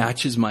 wow. It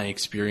matches my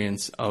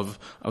experience of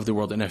the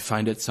world, and I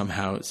find it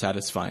somehow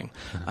satisfying.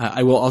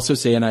 I will also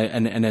say,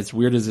 and as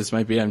weird as this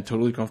might be, I'm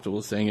totally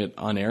comfortable saying it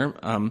on air.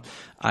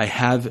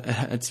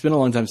 It's been a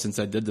long time since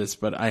I did this,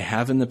 but I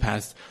have in the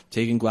past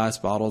taken glass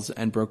bottles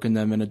and broken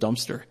them in a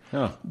dumpster.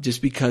 Oh.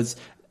 Just because,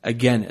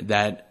 again,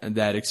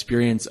 that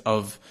experience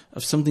of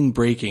something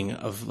breaking,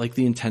 of like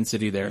the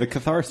intensity there. The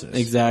catharsis.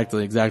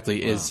 Exactly, wow.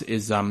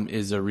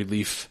 is a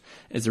relief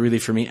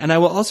for me. And I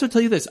will also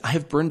tell you this, I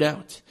have burned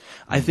out.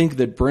 I think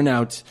that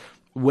burnout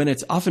when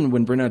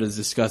burnout is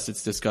discussed,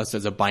 it's discussed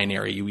as a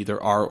binary. You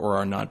either are or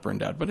are not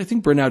burned out. But I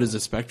think burnout is a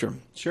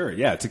spectrum. Sure.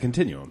 Yeah. It's a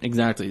continuum.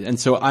 Exactly. And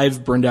so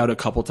I've burned out a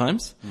couple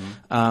times.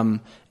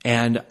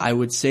 And I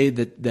would say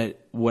that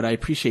what I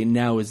appreciate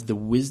now is the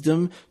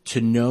wisdom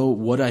to know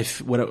what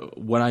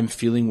I'm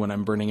feeling when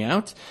I'm burning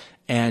out,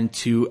 and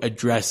to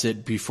address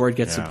it before it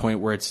gets to the point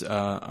where it's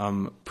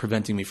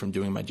preventing me from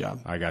doing my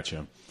job. I got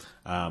you.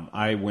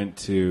 I went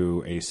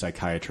to a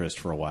psychiatrist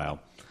for a while,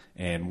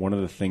 and one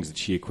of the things that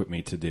she equipped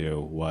me to do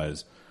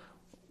was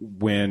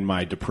when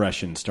my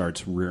depression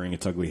starts rearing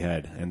its ugly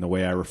head, and the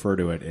way I refer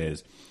to it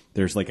is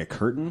there's like a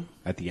curtain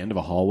at the end of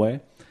a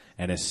hallway,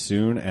 and as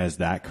soon as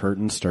that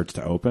curtain starts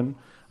to open,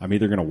 I'm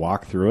either going to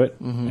walk through it,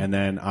 and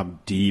then I'm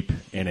deep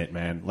in it,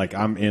 man. Like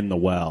I'm in the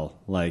well,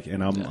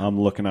 and I'm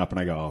looking up and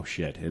I go, oh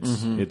shit,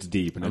 it's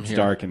deep and it's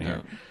dark in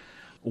here.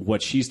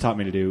 What she's taught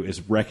me to do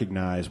is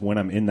recognize when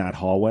I'm in that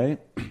hallway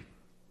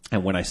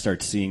and when I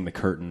start seeing the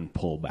curtain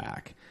pull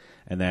back.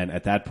 And then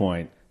at that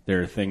point,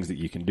 there are things that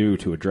you can do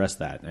to address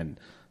that. And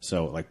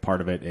so like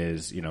part of it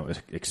is,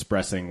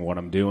 expressing what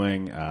I'm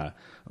doing,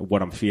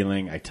 what I'm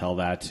feeling. I tell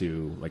that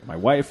to like my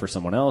wife or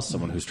someone else,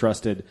 someone who's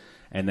trusted.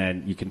 And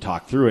then you can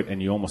talk through it,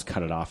 and you almost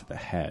cut it off at the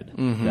head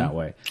that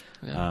way.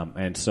 Yeah.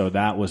 And so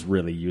that was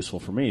really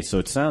useful for me. So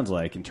it sounds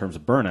like in terms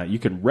of burnout, you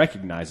can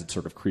recognize it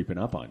sort of creeping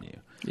up on you.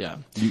 Yeah.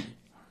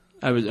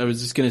 I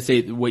was just going to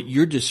say what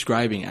you're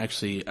describing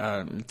actually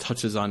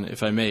touches on,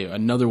 if I may,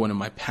 another one of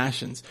my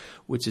passions,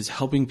 which is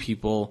helping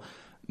people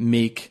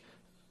make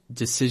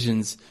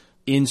decisions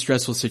in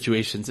stressful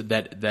situations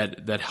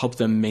that help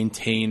them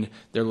maintain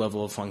their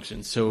level of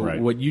function. So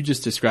what you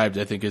just described,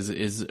 I think,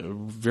 is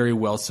very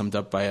well summed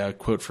up by a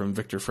quote from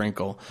Viktor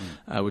Frankl,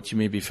 which you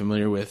may be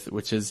familiar with,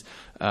 which is,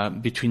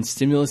 between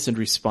stimulus and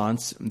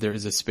response, there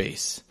is a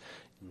space.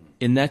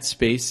 In that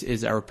space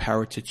is our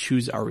power to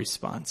choose our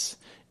response.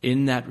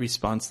 In that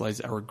response lies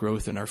our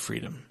growth and our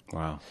freedom.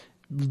 Wow.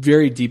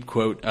 Very deep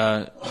quote,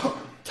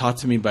 taught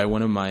to me by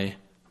one of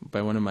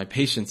my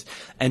patients.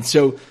 And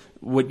so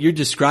what you're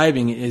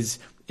describing is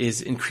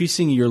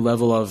increasing your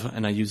level of,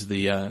 and I use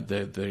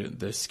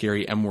the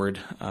scary M word,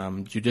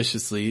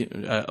 judiciously,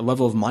 a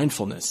level of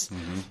mindfulness,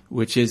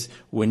 which is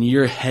when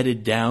you're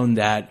headed down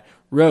that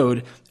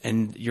road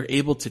and you're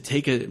able to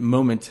take a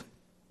moment,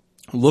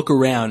 look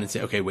around and say,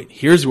 okay, wait,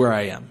 here's where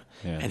I am.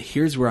 Yeah. And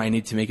here's where I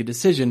need to make a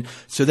decision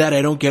so that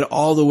I don't get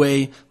all the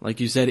way, like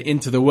you said,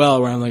 into the well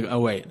where I'm like,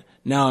 oh wait,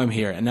 now I'm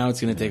here, and now it's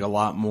going to take a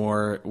lot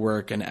more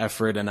work and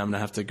effort, and I'm going to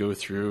have to go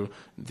through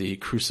the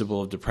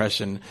crucible of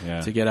depression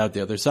to get out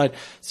the other side.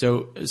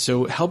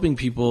 So helping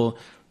people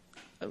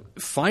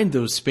find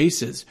those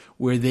spaces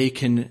where they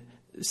can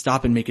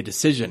stop and make a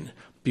decision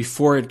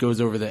before it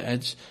goes over the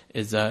edge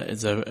is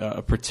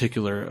a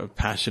particular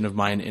passion of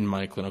mine in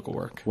my clinical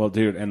work. Well,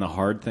 dude, and the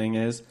hard thing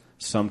is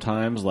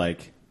sometimes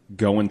like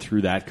going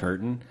through that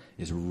curtain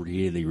is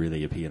really,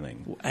 really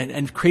appealing.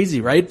 And crazy,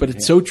 right? But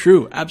it's so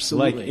true.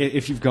 Absolutely. Like,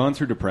 if you've gone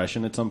through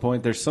depression at some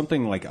point, there's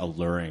something, like,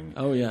 alluring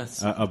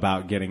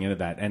about getting into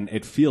that. And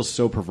it feels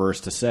so perverse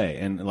to say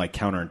and, like,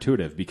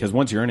 counterintuitive. Because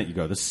once you're in it, you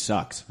go, this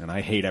sucks, and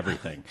I hate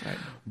everything. Right.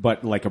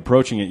 But, like,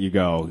 approaching it, you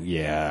go,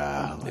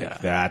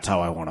 that's how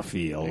I want to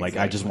feel. Exactly. Like,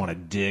 I just want to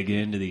dig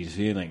into these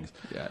feelings.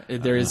 Yeah,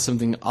 there is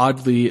something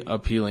oddly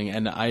appealing.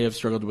 And I have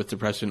struggled with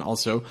depression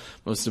also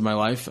most of my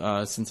life,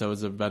 since I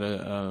was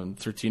about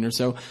 13 or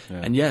so.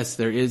 Yeah. And yes,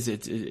 there is.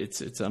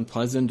 It's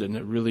unpleasant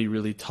and really,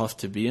 really tough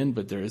to be in,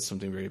 but there is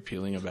something very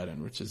appealing about it,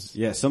 which is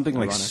something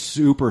ironic. Like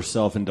super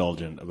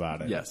self-indulgent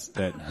about it. Yes,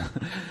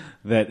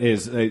 that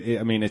is.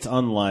 I mean, it's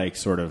unlike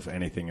sort of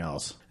anything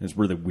else. It's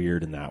really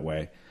weird in that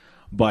way.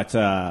 But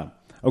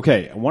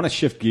okay, I want to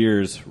shift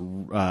gears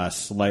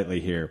slightly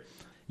here.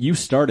 You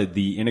started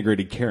the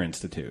Integrated Care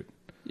Institute.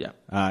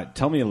 Yeah.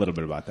 Tell me a little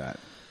bit about that.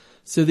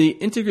 So the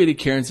Integrated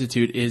Care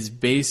Institute is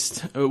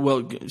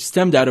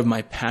stemmed out of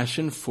my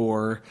passion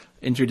for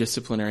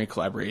interdisciplinary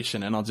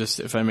collaboration. And I'll just,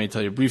 if I may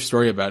tell you a brief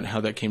story about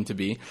how that came to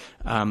be.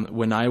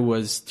 When I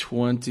was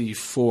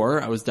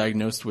 24, I was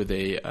diagnosed with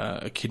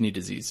a kidney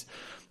disease.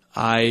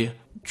 I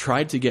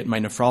tried to get my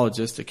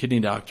nephrologist, a kidney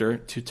doctor,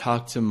 to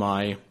talk to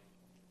my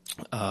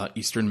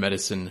Eastern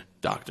medicine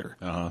doctor.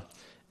 Uh-huh.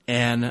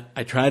 And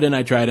I tried and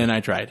I tried and I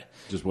tried.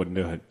 Just wouldn't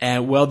do it.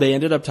 And well, they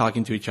ended up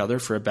talking to each other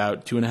for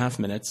about 2.5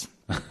 minutes.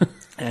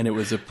 And it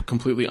was a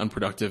completely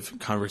unproductive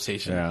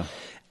conversation. Yeah.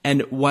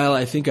 And while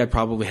I think I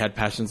probably had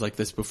passions like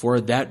this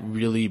before, that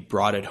really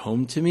brought it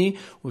home to me,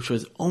 which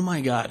was, oh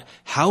my God,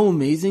 how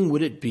amazing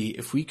would it be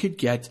if we could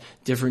get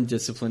different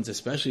disciplines,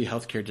 especially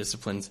healthcare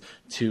disciplines,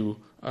 to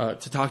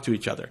talk to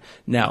each other.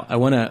 Now, I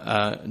want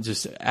to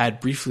just add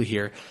briefly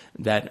here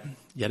that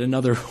yet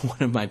another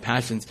one of my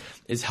passions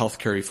is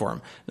healthcare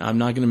reform. Now, I'm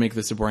not going to make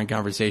this a boring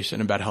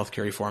conversation about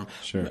healthcare reform,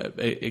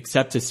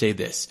 except to say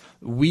this.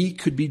 We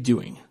could be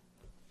doing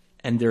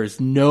and there's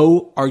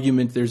no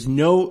argument, there's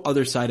no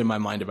other side in my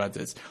mind about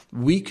this.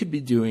 We could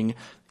be doing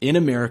in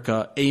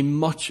America a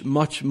much,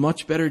 much,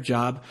 much better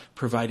job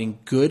providing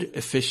good,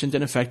 efficient,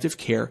 and effective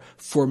care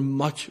for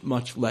much,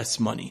 much less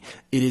money.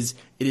 It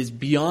is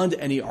beyond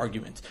any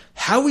argument.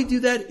 How we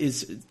do that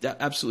is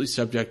absolutely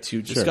subject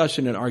to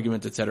discussion and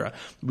argument, etc.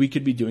 We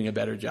could be doing a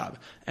better job.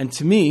 And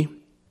to me,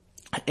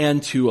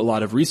 and to a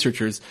lot of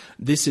researchers,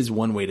 this is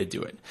one way to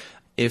do it.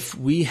 If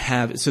we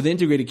have, so the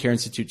Integrated Care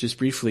Institute, just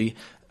briefly,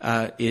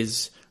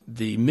 is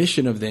the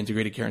mission of the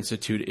Integrated Care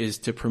Institute is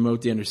to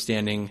promote the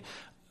understanding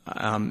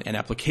and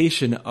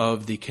application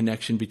of the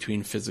connection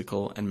between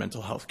physical and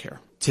mental health care.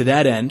 To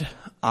that end,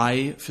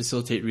 I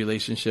facilitate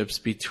relationships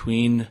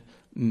between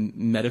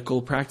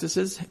medical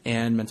practices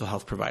and mental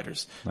health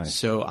providers. Nice.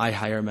 So I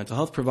hire a mental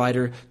health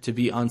provider to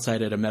be on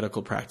site at a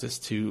medical practice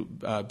to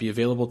be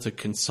available to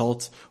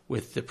consult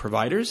with the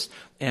providers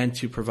and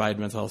to provide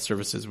mental health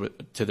services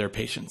to their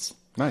patients.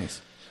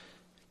 Nice.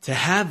 To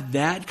have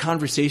that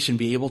conversation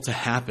be able to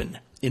happen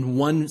in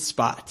one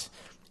spot,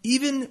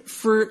 even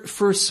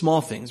for small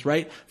things,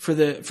 right? For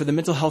the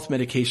mental health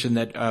medication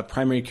that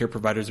primary care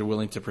providers are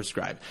willing to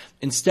prescribe.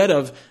 Instead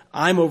of,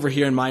 I'm over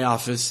here in my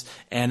office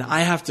and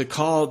I have to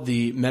call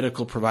the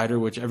medical provider,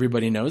 which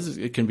everybody knows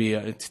it can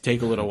be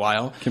take a little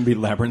while. Can be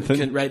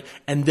labyrinthine. Right?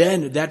 And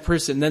then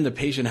then the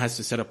patient has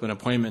to set up an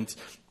appointment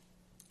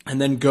and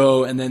then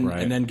go and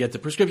then get the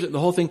prescription, the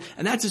whole thing.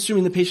 And that's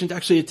assuming the patient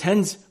actually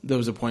attends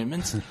those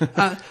appointments.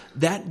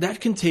 That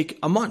can take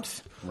a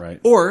month. Right.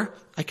 Or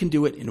I can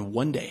do it in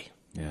one day.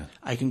 Yeah.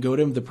 I can go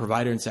to the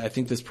provider and say, I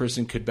think this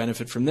person could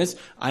benefit from this.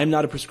 I am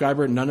not a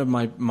prescriber. None of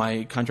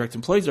my contract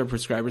employees are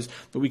prescribers,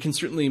 but we can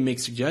certainly make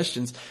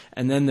suggestions.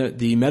 And then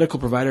the medical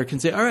provider can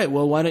say, all right,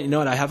 well, why don't you know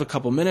what? I have a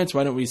couple minutes.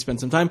 Why don't we spend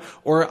some time?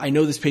 Or I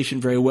know this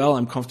patient very well.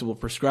 I'm comfortable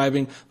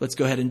prescribing. Let's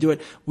go ahead and do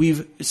it.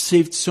 We've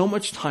saved so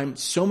much time,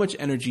 so much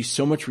energy,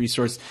 so much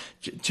resource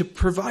to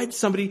provide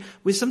somebody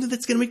with something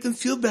that's going to make them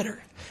feel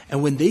better.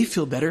 And when they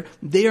feel better,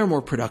 they are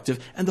more productive,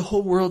 and the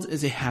whole world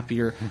is a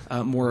happier,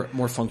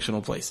 more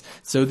functional place.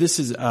 So this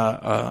is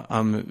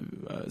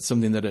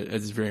something that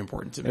is very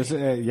important to me.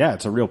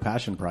 It's a real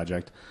passion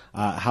project.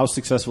 How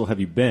successful have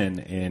you been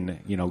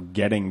in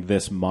getting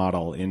this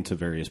model into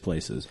various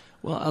places?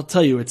 Well, I'll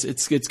tell you,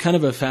 it's kind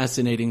of a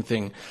fascinating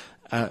thing.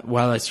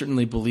 While I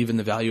certainly believe in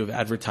the value of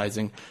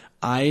advertising,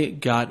 I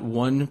got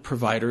one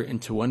provider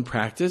into one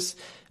practice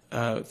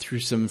through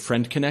some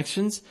friend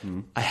connections.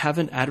 I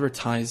haven't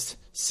advertised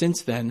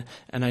since then,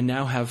 and I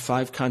now have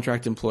 5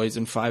 contract employees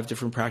in 5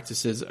 different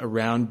practices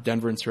around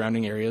Denver and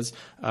surrounding areas,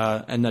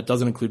 and that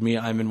doesn't include me.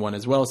 I'm in one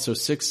as well, so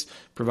 6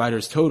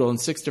 providers total in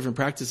 6 different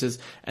practices,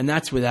 and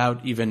that's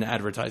without even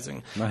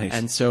advertising. Nice.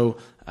 And so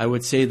I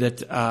would say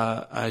that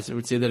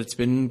it's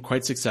been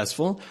quite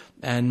successful,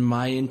 and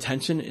my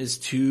intention is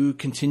to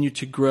continue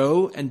to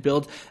grow and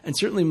build, and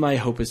certainly my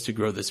hope is to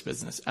grow this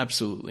business,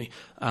 absolutely,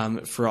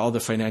 for all the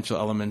financial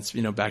elements,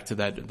 back to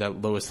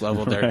that lowest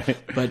level there. Right.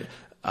 But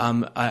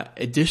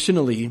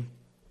additionally,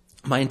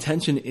 my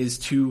intention is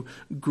to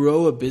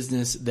grow a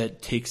business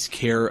that takes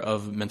care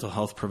of mental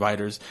health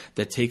providers,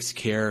 that takes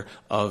care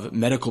of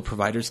medical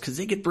providers, because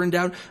they get burned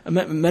out. A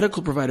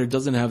medical provider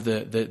doesn't have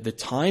the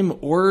time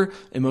or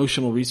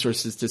emotional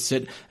resources to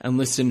sit and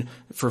listen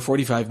for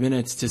 45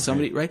 minutes to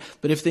somebody, right?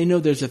 But if they know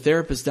there's a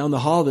therapist down the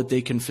hall that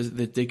they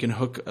can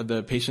hook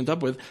the patient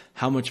up with,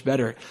 how much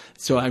better?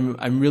 So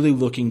I'm really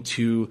looking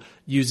to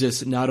use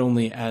this not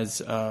only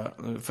as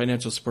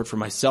financial support for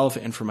myself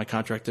and for my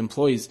contract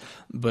employees,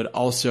 but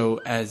also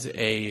as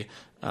a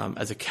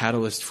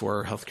catalyst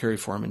for healthcare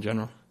reform in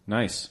general.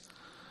 Nice.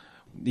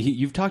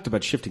 You've talked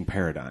about shifting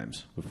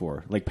paradigms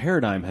before. Like,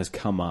 paradigm has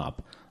come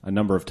up a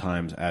number of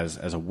times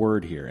as a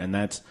word here, and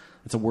that's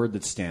a word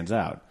that stands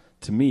out.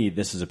 To me,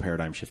 this is a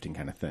paradigm shifting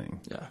kind of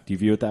thing. Yeah. Do you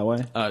view it that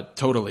way?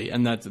 Totally,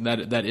 and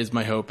that is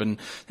my hope. And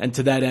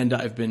to that end,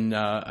 I've been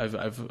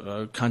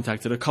I've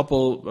contacted a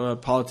couple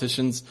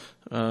politicians.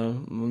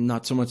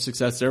 Not so much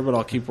success there, but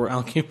I'll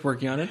keep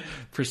working on it.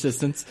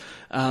 Persistence,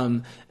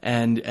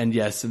 and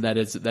yes, that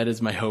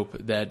is my hope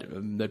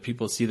that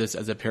people see this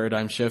as a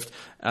paradigm shift.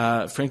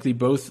 Frankly,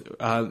 both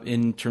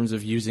in terms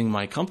of using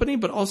my company,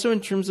 but also in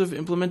terms of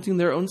implementing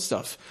their own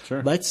stuff.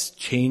 Sure. Let's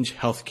change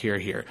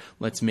healthcare here.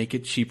 Let's make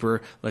it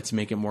cheaper. Let's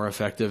make it more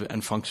effective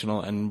and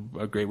functional. And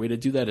a great way to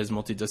do that is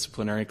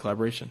multidisciplinary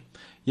collaboration.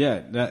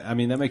 Yeah, that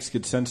makes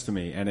good sense to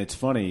me, and it's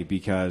funny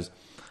because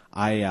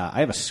I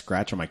have a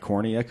scratch on my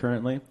cornea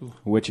currently,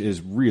 which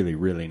is really,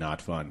 really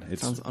not fun. It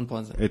sounds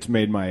unpleasant. It's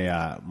made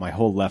my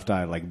whole left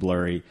eye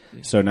blurry.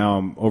 So now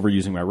I'm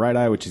overusing my right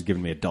eye, which has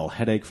given me a dull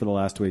headache for the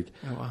last week.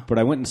 Oh, wow. But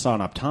I went and saw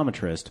an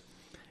optometrist,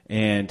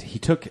 and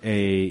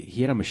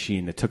he had a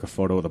machine that took a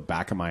photo of the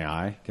back of my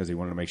eye because he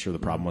wanted to make sure the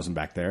problem wasn't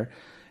back there.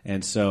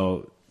 And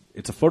so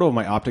it's a photo of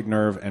my optic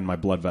nerve and my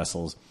blood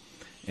vessels.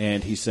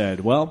 And he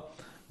said, well,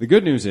 the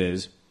good news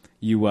is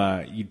you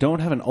don't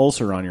have an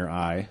ulcer on your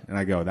eye. And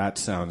I go, that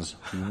sounds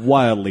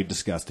wildly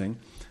disgusting.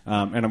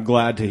 And I'm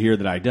glad to hear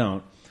that I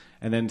don't.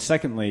 And then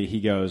secondly, he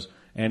goes,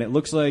 And it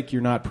looks like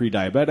you're not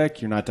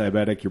pre-diabetic, you're not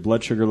diabetic, your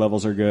blood sugar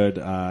levels are good,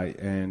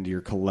 and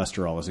your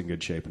cholesterol is in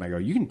good shape. And I go,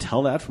 you can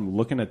tell that from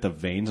looking at the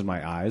veins in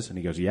my eyes? And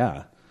he goes,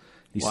 yeah.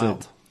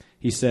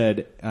 He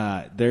said,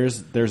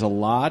 there's a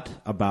lot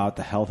about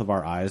the health of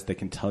our eyes that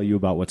can tell you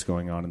about what's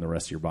going on in the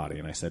rest of your body.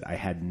 And I said, I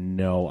had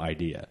no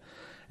idea.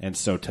 And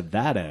so to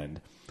that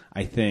end,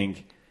 I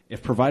think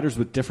if providers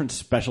with different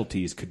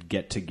specialties could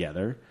get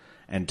together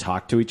and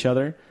talk to each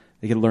other,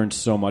 they can learn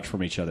so much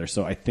from each other.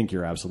 So I think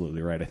you're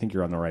absolutely right. I think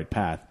you're on the right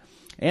path.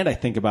 And I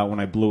think about when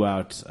I blew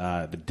out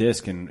the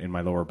disc in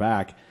my lower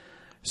back,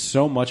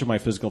 so much of my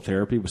physical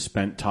therapy was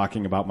spent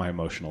talking about my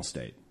emotional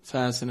state.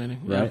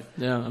 Fascinating. Right?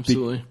 Yeah,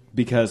 absolutely.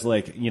 Because,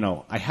 like, you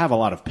know, I have a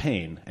lot of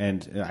pain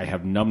and I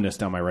have numbness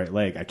down my right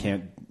leg. I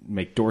can't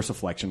make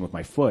dorsiflexion with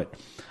my foot.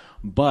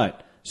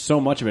 But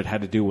so much of it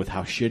had to do with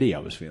how shitty I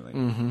was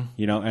feeling,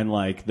 you know, and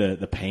like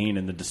the pain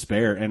and the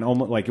despair and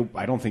almost like,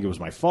 I don't think it was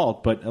my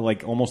fault, but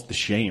like almost the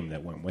shame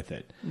that went with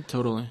it.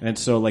 Totally. And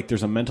so like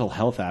there's a mental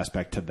health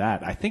aspect to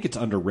that. I think it's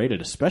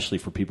underrated, especially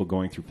for people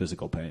going through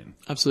physical pain.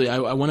 Absolutely.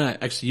 I want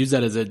to actually use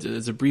that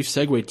as a brief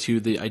segue to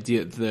the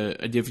idea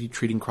of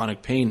treating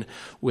chronic pain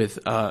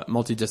with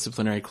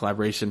multidisciplinary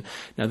collaboration.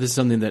 Now, this is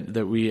something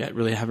that we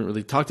really haven't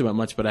really talked about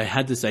much, but I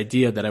had this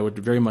idea that I would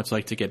very much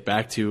like to get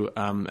back to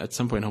at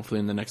some point, hopefully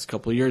in the next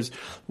couple of years,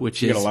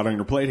 which You got a lot on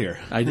your plate here.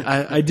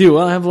 I do.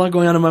 Well, I have a lot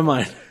going on in my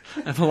mind.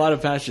 I have a lot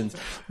of passions,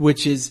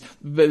 which is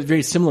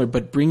very similar,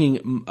 but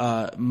bringing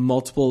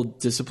multiple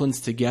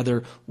disciplines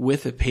together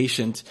with a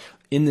patient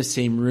in the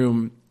same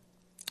room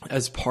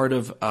as part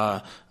of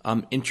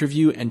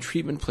interview and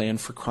treatment plan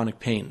for chronic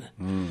pain.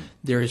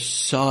 There is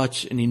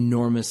such an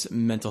enormous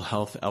mental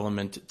health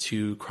element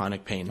to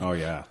chronic pain. Oh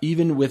yeah.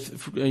 Even with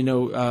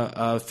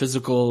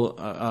physical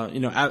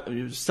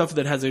stuff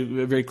that has a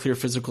very clear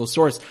physical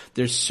source,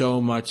 there's so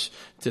much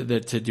to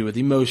do with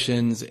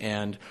emotions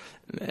and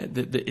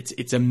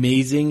it's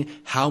amazing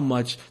how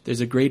much. There's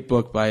a great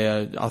book by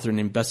an author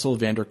named Bessel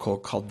van der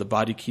Kolk called The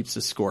Body Keeps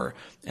the Score.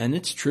 And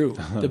it's true.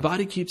 The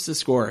body keeps the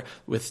score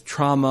with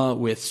trauma,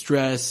 with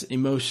stress,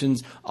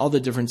 emotions, all the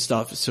different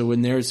stuff. So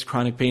when there's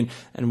chronic pain,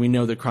 and we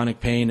know that chronic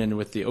pain and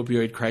with the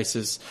opioid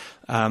crisis,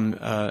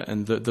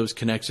 those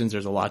connections,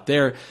 there's a lot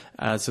there.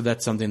 So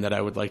that's something that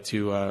I would like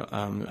to,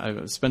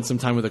 I spent some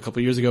time with a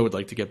couple of years ago, would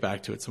like to get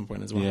back to at some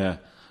point as well. Yeah.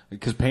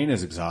 Because pain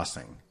is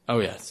exhausting. Oh,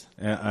 yes.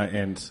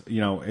 And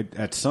you know,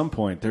 at some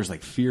point, there's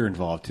like fear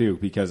involved too,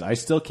 because I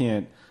still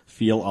can't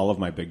feel all of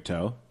my big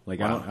toe.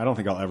 Like, wow. I don't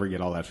think I'll ever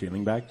get all that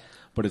feeling back.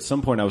 But at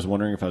some point, I was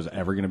wondering if I was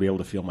ever going to be able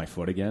to feel my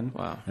foot again.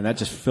 Wow. And that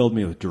just filled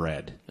me with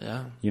dread.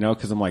 Yeah. You know,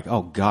 because I'm like,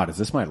 oh, God, is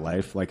this my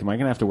life? Like, am I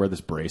going to have to wear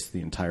this brace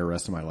the entire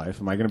rest of my life?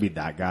 Am I going to be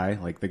that guy,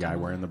 like the guy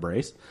wearing the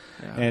brace?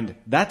 Yeah. And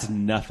that's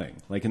nothing.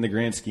 Like, in the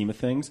grand scheme of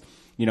things,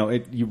 you know,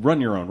 you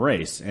run your own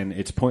race, and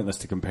it's pointless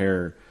to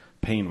compare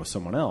pain with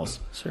someone else.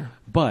 Sure.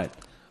 But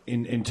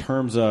in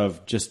terms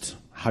of just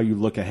how you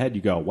look ahead,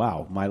 you go,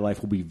 wow, my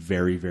life will be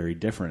very, very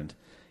different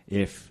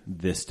if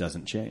this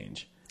doesn't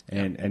change.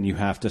 And you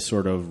have to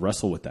sort of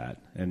wrestle with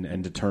that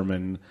and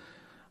determine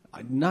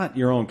not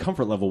your own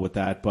comfort level with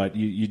that, but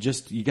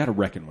you got to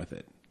reckon with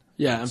it.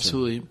 Yeah,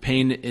 absolutely. So,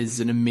 pain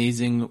is an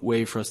amazing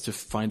way for us to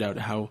find out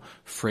how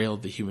frail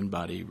the human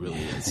body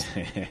really is,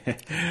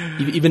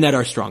 even at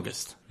our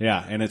strongest.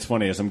 Yeah, and it's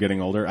funny, as I'm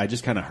getting older, I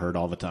just kind of hurt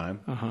all the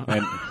time.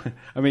 And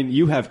I mean,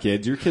 you have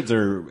kids. Your kids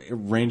are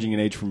ranging in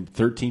age from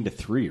 13 to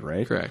 3,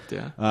 right? Correct,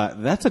 yeah.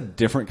 That's a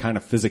different kind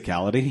of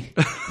physicality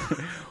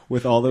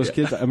with all those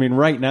kids. I mean,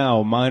 right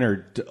now, mine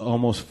are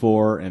almost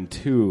 4 and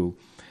 2,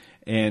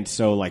 and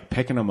so, like,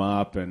 picking them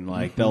up and,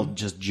 like, they'll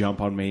just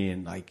jump on me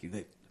and,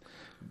 like...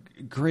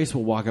 Grace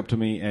will walk up to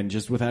me and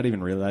just without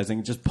even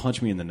realizing, just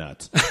punch me in the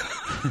nuts.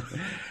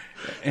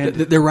 And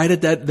they're right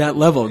at that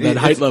level, that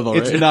height level,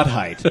 right? It's not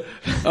height.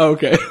 Oh,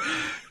 okay.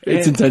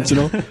 It's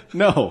intentional.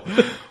 No.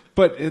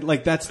 But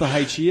that's the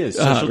height she is.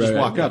 So she'll just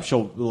walk up.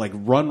 She'll like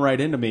run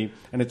right into me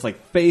and it's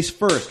like face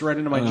first right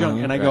into my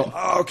junk. And I go,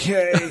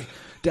 okay,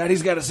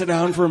 Daddy's got to sit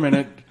down for a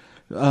minute.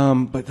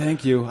 But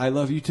thank you. I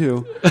love you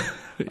too.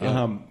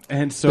 Yeah.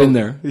 And so, been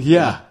there.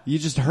 Yeah. You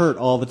just hurt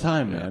all the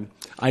time, man.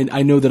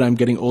 I know that I'm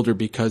getting older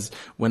because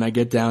when I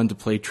get down to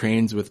play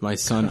trains with my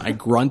son, I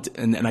grunt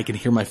and I can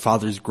hear my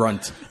father's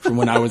grunt from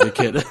when I was a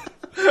kid.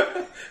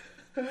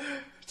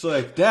 It's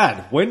like,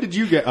 Dad, when did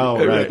you get...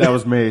 Oh, right, that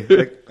was me.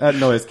 That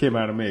noise came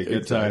out of me. Good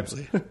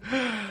exactly.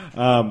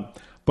 times.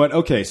 But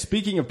okay,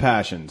 speaking of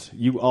passions,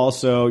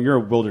 you're a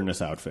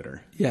wilderness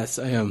outfitter. Yes,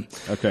 I am.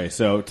 Okay,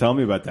 so tell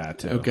me about that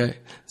too. Okay,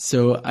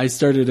 so I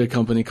started a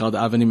company called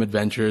Avenim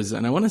Adventures,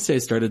 and I want to say I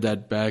started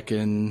that back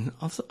in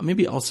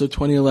maybe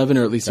 2011,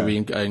 or at least I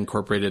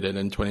incorporated it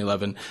in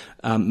 2011.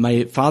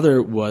 My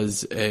father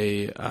was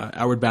a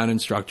outward bound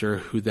instructor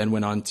who then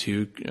went on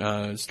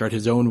to start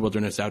his own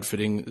wilderness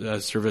outfitting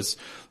service,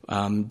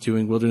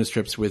 doing wilderness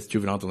trips with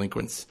juvenile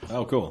delinquents.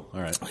 Oh, cool.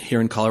 All right. Here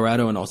in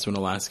Colorado and also in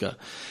Alaska.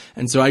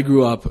 And so I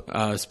grew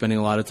up spending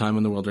a lot of time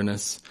in the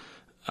wilderness.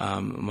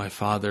 my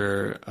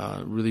father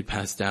really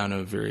passed down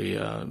a very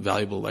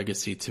valuable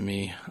legacy to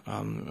me,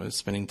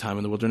 spending time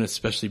in the wilderness,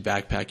 especially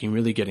backpacking,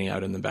 really getting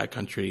out in the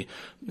backcountry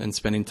and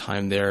spending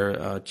time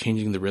there,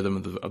 changing the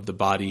rhythm of the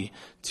body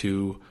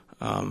to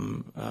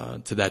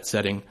that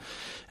setting.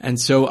 And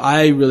so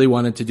I really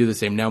wanted to do the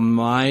same. Now,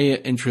 my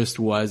interest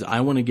was I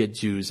want to get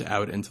Jews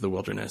out into the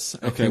wilderness.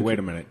 Okay, wait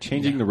a minute.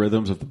 Changing the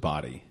rhythms of the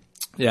body.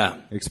 Yeah.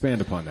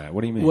 Expand upon that.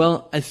 What do you mean?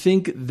 Well, I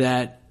think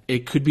that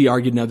it could be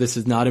argued, now this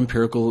is not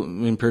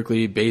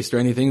empirically based or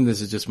anything,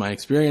 this is just my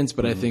experience,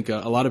 but I think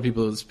a lot of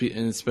people,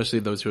 and especially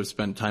those who have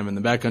spent time in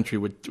the backcountry,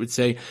 would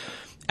say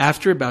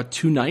after about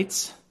 2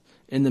 nights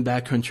in the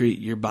backcountry,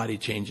 your body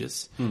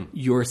changes.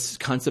 Your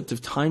concept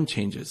of time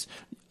changes.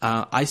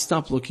 I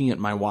stopped looking at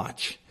my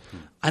watch.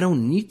 I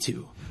don't need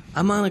to.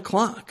 I'm on a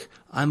clock.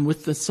 I'm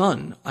with the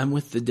sun. I'm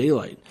with the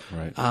daylight.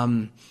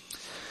 Right.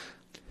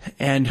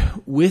 And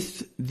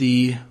with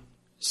the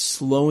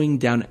slowing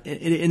down,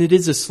 and it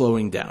is a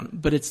slowing down,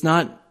 but it's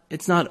not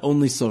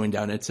only slowing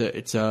down. It's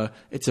a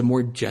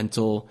more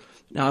gentle.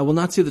 Now, I will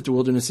not say that the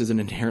wilderness is an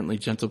inherently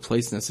gentle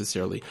place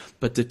necessarily,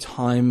 but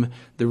the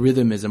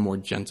rhythm is a more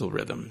gentle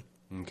rhythm.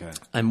 Okay.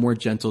 I'm more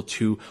gentle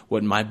to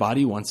what my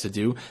body wants to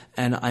do,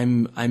 and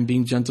I'm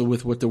being gentle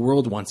with what the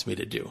world wants me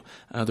to do,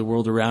 the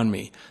world around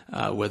me,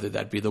 whether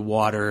that be the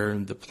water,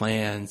 the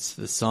plants,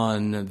 the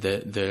sun,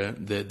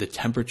 the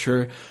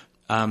temperature.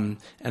 And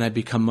I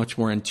become much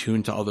more in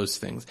tune to all those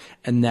things.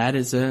 And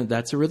that's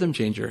a rhythm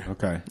changer.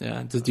 Okay.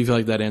 Yeah. Do you feel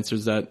like that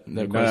answers that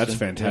question? No, that's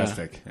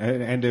fantastic. Yeah.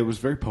 And it was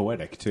very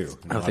poetic too.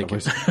 Thank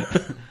you.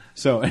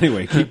 So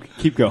anyway,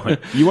 keep going.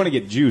 You want to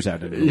get Jews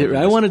out of the wilderness.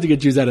 I wanted to get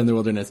Jews out in the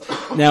wilderness.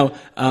 Now,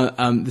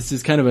 this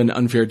is kind of an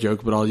unfair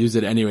joke, but I'll use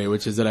it anyway,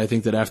 which is that I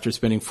think that after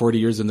spending 40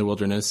 years in the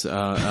wilderness,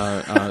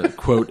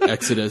 quote,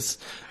 Exodus,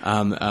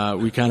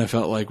 we kind of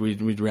felt like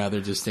we'd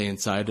rather just stay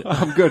inside.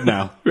 I'm good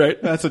now. Right?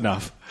 That's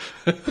enough.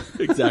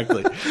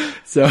 Exactly.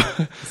 So.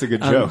 It's a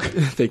good joke.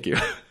 Thank you.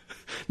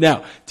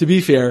 Now, to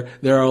be fair,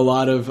 there are a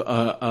lot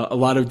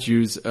of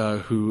Jews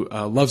who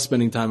love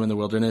spending time in the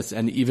wilderness,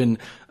 and even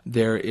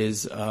there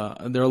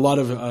are a lot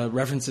of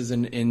references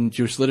in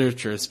Jewish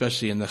literature,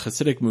 especially in the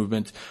Hasidic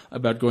movement,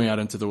 about going out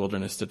into the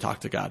wilderness to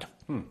talk to God.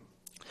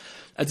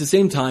 At the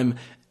same time,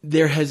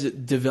 there has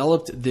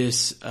developed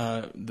this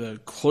the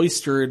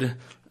cloistered.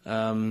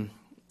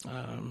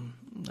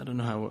 I don't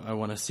know how I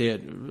want to say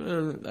it,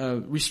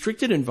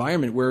 restricted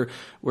environment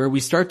where we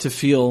start to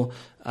feel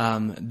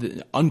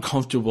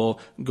uncomfortable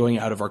going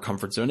out of our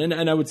comfort zone.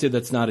 And I would say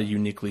that's not a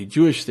uniquely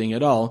Jewish thing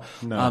at all.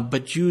 No.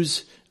 But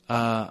Jews,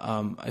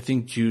 I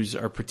think Jews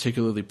are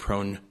particularly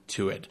prone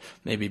to it,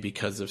 maybe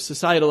because of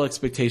societal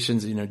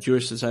expectations,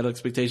 Jewish societal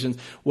expectations.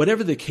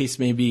 Whatever the case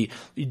may be,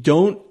 you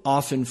don't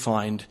often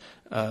find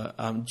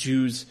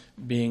Jews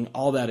being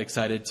all that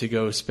excited to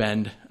go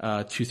spend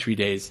 2-3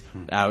 days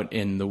out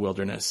in the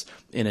wilderness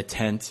in a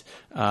tent.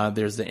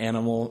 There's the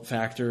animal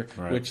factor,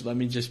 right, which, let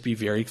me just be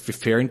very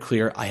fair and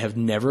clear, I have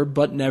never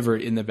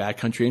in the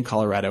backcountry in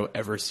Colorado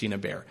ever seen a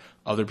bear.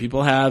 Other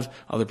people have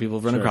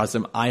run across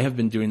them. I have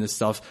been doing this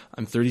stuff.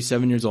 I'm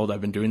 37 years old.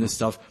 I've been doing this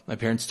stuff. My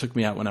parents took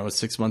me out when I was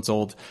 6 months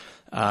old.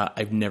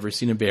 I've never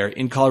seen a bear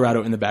in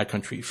Colorado in the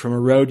backcountry. From a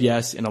road,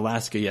 yes. In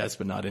Alaska, yes,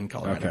 but not in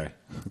Colorado. Okay.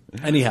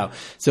 Anyhow,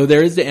 so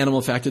there is the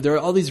animal factor. There are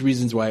all these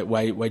reasons why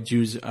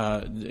Jews,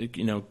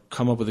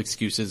 come up with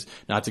excuses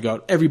not to go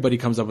out. Everybody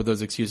comes up with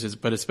those excuses,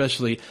 but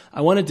especially I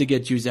wanted to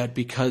get Jews out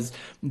because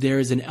there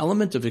is an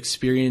element of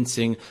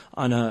experiencing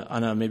on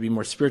a maybe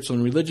more spiritual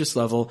and religious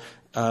level.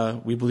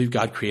 We believe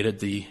God created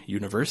the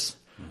universe.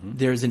 Mm-hmm.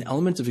 There's an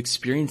element of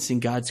experiencing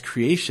God's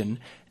creation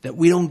that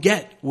we don't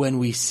get when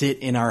we sit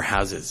in our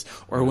houses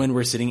or when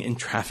we're sitting in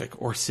traffic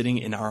or sitting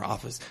in our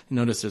office.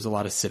 Notice there's a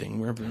lot of sitting.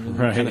 We're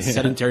kind of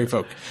sedentary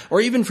folk.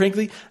 Or even,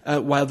 frankly,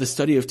 while the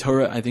study of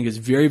Torah, I think, is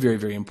very, very,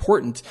 very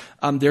important,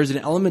 there's an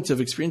element of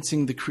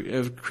experiencing the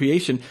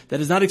creation that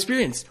is not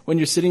experienced when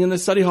you're sitting in the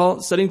study hall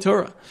studying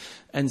Torah.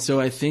 And so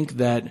I think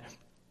that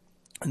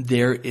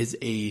there is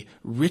a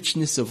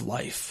richness of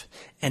life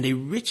and a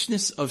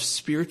richness of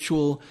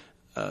spiritual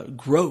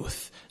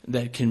growth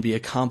that can be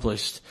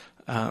accomplished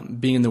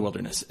being in the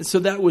wilderness. So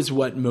that was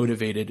what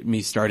motivated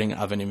me starting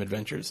Avanim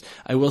Adventures.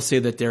 I will say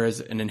that there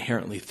is an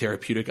inherently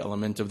therapeutic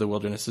element of the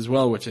wilderness as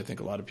well, which I think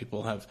a lot of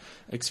people have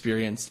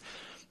experienced.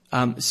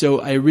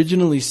 So I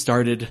originally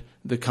started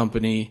the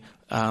company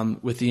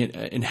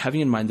in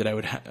having in mind that I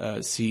would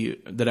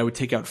I would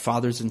take out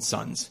fathers and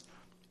sons.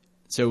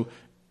 So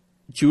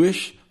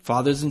Jewish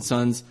fathers and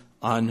sons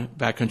on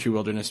backcountry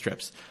wilderness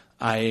trips.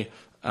 I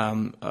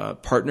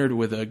partnered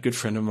with a good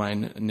friend of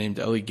mine named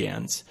Eli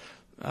Gans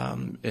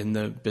in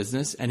the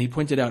business, and he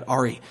pointed out,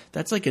 Ari,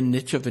 that's like a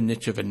niche of a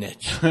niche of a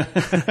niche.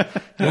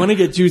 You want to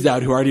get Jews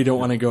out who already don't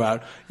want to go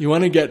out. You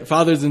want to get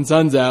fathers and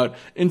sons out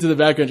into the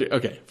backcountry.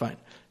 Okay, fine.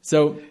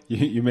 So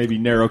you may be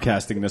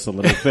narrowcasting this a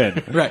little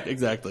thin. Right,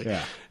 exactly.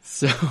 Yeah.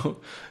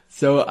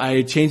 So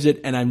I changed it,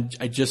 and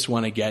I just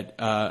want to get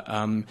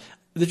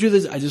the truth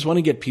is, I just want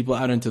to get people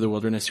out into the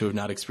wilderness who have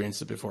not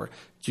experienced it before.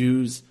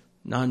 Jews,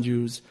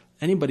 non-Jews,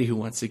 anybody who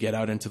wants to get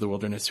out into the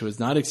wilderness, who has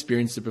not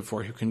experienced it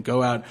before, who can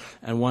go out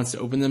and wants to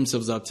open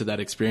themselves up to that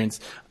experience,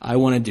 I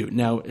want to do.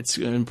 Now, it's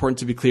important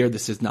to be clear,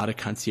 this is not a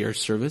concierge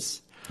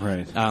service.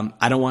 Right.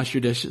 I don't wash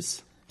your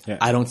dishes. Yeah.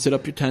 I don't sit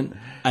up your tent.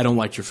 I don't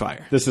light your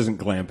fire. This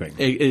isn't glamping.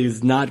 It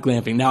is not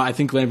glamping. Now, I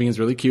think glamping is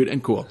really cute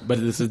and cool, but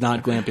this is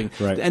not glamping.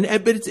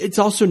 Right. But it's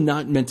also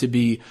not meant to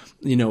be,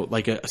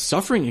 like a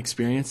suffering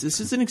experience. This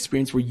is an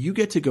experience where you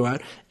get to go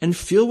out and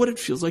feel what it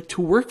feels like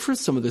to work for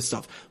some of this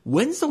stuff.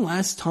 When's the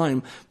last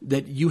time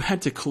that you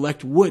had to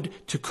collect wood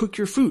to cook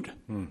your food?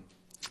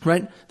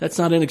 Right? That's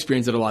not an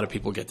experience that a lot of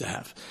people get to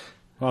have.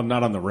 Well,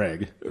 not on the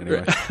rig,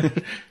 anyway.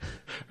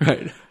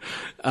 Right.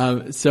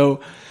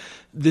 So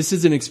this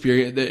is an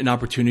experience, an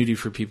opportunity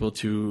for people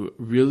to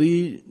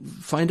really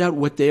find out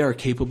what they are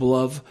capable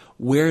of,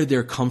 where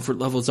their comfort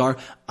levels are.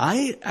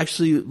 I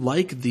actually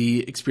like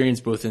the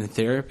experience both in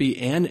therapy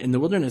and in the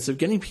wilderness of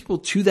getting people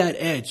to that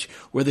edge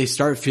where they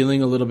start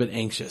feeling a little bit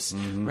anxious,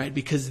 right?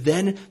 Because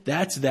then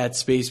that's that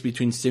space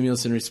between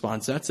stimulus and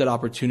response. That's that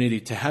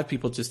opportunity to have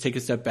people just take a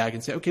step back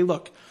and say, okay,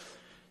 look,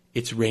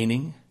 it's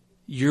raining,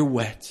 you're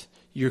wet,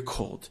 you're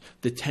cold,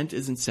 the tent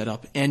isn't set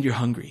up, and you're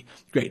hungry.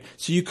 Great.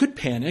 So you could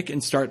panic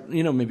and start,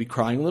 maybe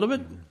crying a little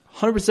bit.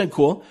 100%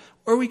 cool.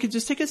 Or we could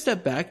just take a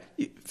step back.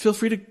 Feel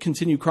free to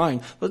continue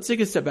crying. Let's take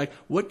a step back.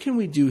 What can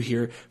we do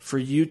here for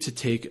you to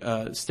take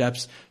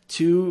steps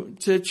to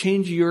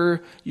change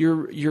your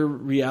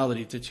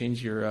reality, to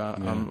change your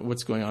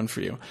what's going on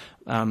for you?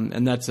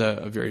 And that's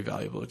a very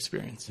valuable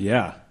experience.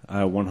 Yeah,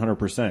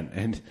 100%.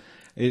 And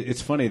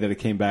it's funny that it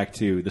came back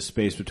to the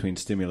space between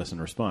stimulus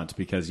and response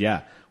because,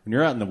 when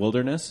you're out in the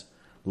wilderness,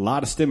 a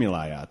lot of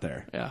stimuli out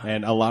there. Yeah.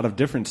 And a lot of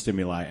different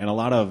stimuli and a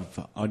lot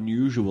of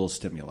unusual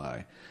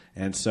stimuli.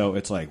 And so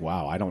it's like,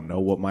 wow, I don't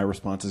know what my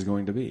response is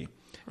going to be.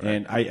 Right.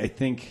 And I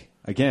think,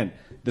 again,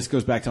 this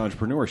goes back to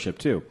entrepreneurship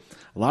too.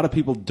 A lot of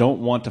people don't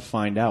want to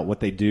find out what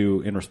they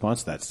do in response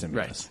to that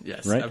stimulus. Right.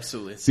 Yes, right?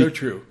 Absolutely. So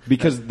true.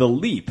 Because the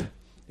leap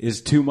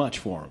is too much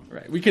for them.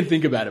 Right. We can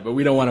think about it, but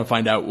we don't want to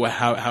find out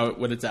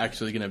what it's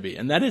actually going to be.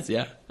 And that is,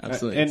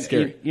 absolutely. And it's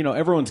scary.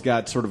 Everyone's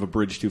got sort of a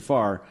bridge too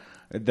far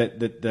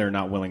that they're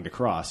not willing to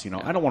cross.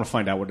 I don't want to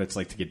find out what it's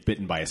like to get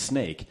bitten by a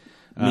snake.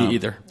 Me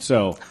either.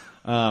 So,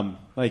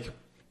 that's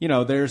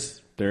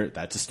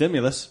a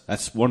stimulus.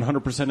 That's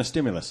 100% a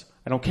stimulus.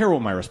 I don't care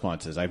what my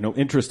response is. I have no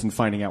interest in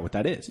finding out what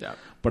that is. Yeah.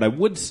 But I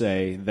would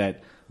say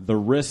that the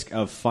risk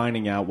of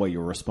finding out what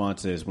your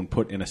response is when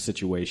put in a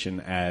situation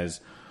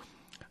as,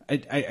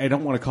 I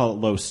don't want to call it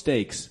low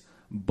stakes,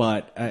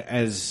 but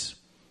as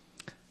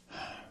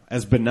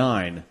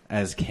benign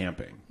as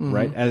camping,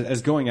 right?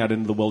 As going out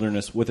into the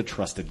wilderness with a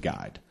trusted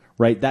guide,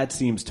 right? That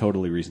seems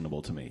totally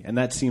reasonable to me. And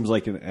that seems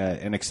like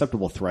an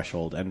acceptable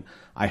threshold. And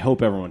I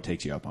hope everyone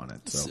takes you up on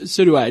it.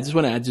 So do I. I just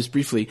want to add just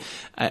briefly,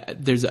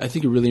 there's, I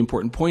think, a really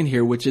important point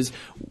here, which is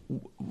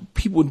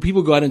when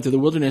people go out into the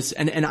wilderness,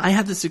 and I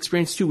have this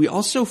experience too, we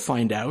also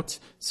find out,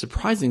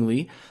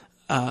 surprisingly,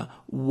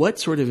 what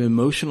sort of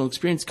emotional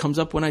experience comes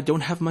up when I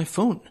don't have my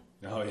phone.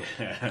 Oh,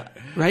 yeah.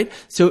 Right?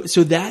 So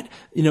that,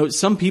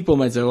 some people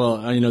might say, well,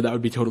 that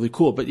would be totally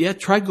cool. But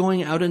try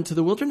going out into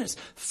the wilderness.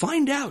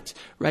 Find out,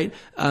 right?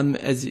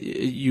 As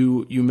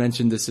you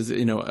mentioned, this is,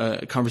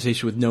 a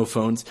conversation with no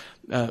phones.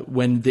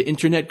 When the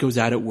internet goes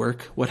out at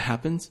work, what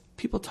happens?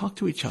 People talk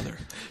to each other.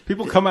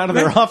 People come out of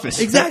their office.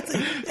 Exactly.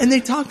 And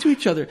they talk to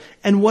each other.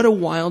 And what a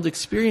wild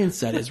experience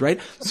that is, right?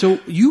 So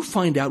you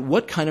find out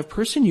what kind of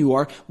person you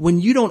are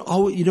when you don't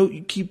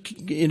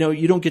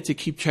you don't get to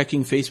keep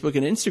checking Facebook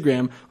and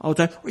Instagram all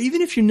the time. Or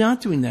even if you're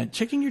not doing that,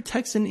 checking your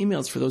texts and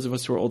emails for those of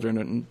us who are older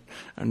and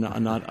are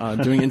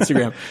not doing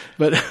Instagram.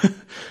 But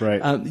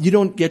right. You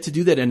don't get to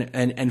do that.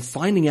 And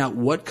finding out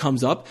what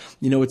comes up,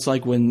 it's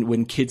like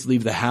when kids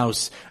leave the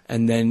house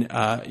and then,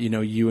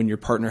 you and your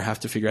partner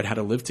have to figure out how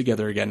to live together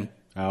again.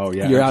 Oh,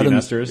 yeah. You're out in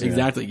nesters,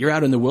 exactly. You're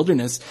out in the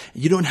wilderness.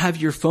 You don't have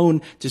your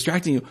phone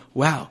distracting you.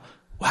 Wow,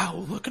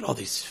 look at all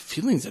these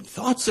feelings and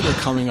thoughts that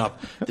are coming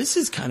up. This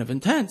is kind of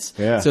intense.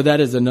 Yeah. So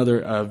that is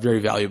another very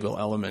valuable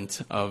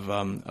element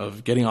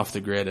of getting off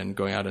the grid and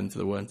going out into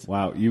the woods.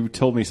 Wow. You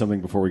told me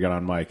something before we got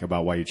on mic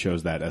about why you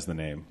chose that as the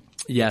name.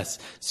 Yes.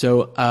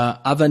 So,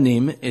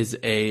 Avanim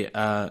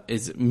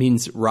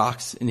means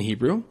rocks in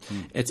Hebrew.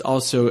 It's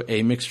also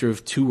a mixture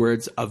of two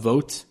words,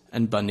 avot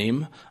and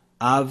banim.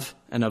 Av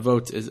and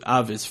avot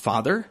is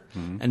father,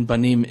 and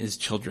banim is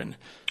children.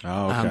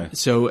 Oh, okay.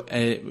 So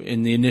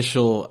in the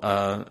initial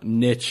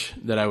niche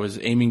that I was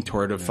aiming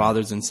toward of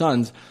fathers and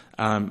sons,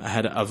 I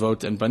had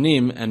avot and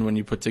banim, and when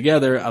you put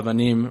together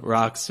avanim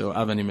rocks, so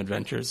avanim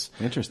adventures.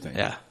 Interesting.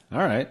 Yeah. All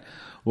right.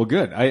 Well,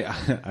 good.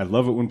 I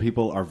love it when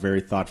people are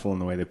very thoughtful in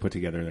the way they put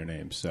together their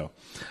names. So,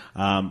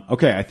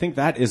 okay, I think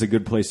that is a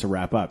good place to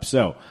wrap up.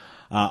 So,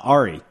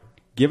 Ari,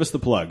 give us the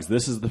plugs.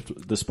 This is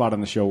the spot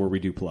on the show where we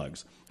do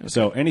plugs. Okay.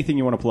 So anything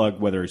you want to plug,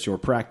 whether it's your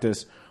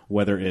practice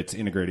whether it's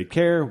integrated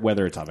care,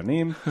 whether it's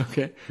Avanim,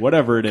 Okay.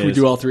 whatever it is. Can we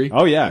do all three?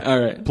 Oh, yeah. All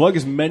right. Plug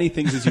as many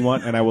things as you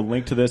want, and I will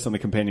link to this on the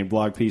companion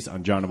blog piece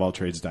on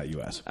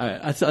johnofalltrades.us.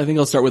 I think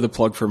I'll start with a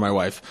plug for my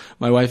wife.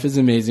 My wife is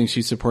amazing.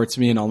 She supports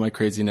me in all my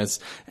craziness,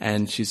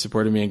 and she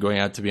supported me in going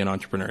out to be an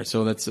entrepreneur.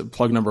 So that's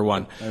plug number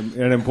one.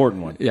 An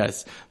important one.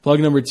 Yes. Plug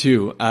number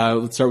two.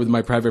 Let's start with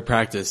my private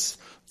practice.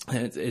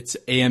 It's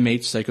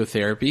AMH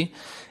Psychotherapy,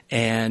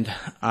 and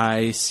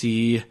I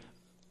see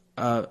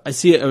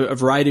a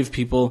variety of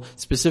people,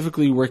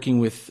 specifically working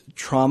with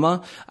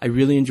trauma. I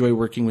really enjoy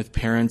working with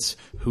parents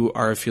who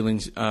are feeling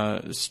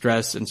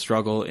stress and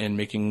struggle in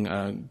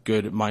making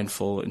good,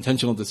 mindful,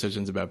 intentional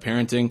decisions about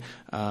parenting.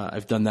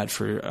 I've done that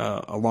for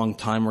a long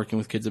time, working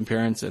with kids and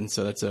parents, and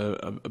so that's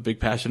a big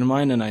passion of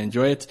mine, and I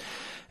enjoy it.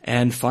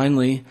 And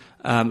finally,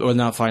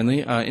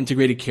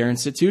 Integrated Care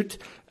Institute.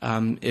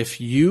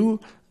 If you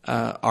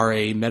are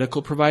a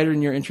medical provider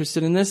and you're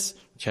interested in this,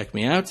 check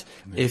me out.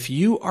 If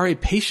you are a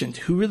patient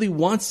who really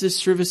wants this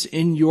service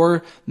in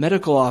your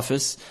medical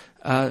office,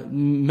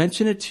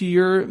 mention it to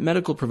your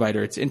medical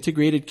provider. It's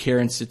Integrated Care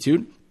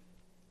Institute.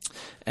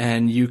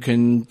 And you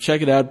can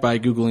check it out by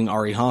Googling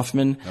Ari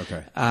Hoffman.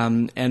 Okay.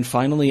 And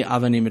finally,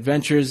 Avanim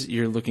Adventures.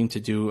 You're looking to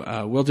do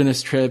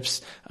wilderness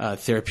trips,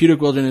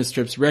 therapeutic wilderness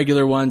trips,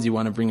 regular ones. You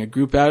want to bring a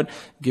group out,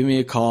 give me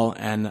a call,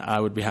 and I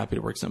would be happy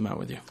to work something out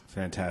with you.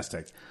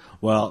 Fantastic.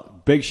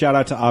 Well, big shout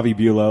out to Avi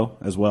Bulow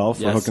as well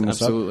for hooking this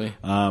absolutely.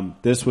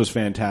 up. This was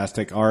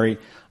fantastic. Ari,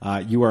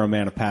 you are a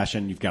man of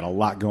passion. You've got a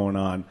lot going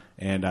on.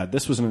 And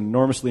this was an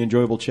enormously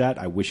enjoyable chat.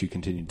 I wish you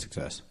continued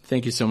success.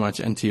 Thank you so much,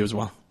 and to you as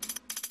well.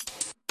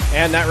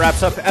 And that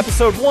wraps up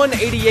episode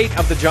 188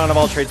 of the John of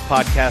All Trades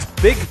podcast.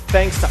 Big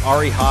thanks to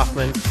Ari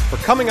Hoffman for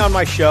coming on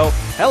my show.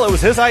 Hell, it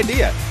was his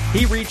idea.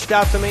 He reached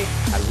out to me.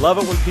 I love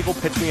it when people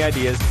pitch me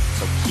ideas,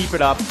 so keep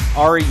it up.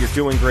 Ari, you're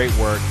doing great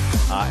work,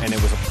 and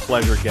it was a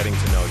pleasure getting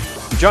to know you.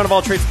 The John of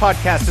All Trades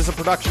podcast is a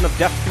production of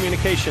Deft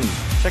Communications.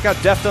 Check out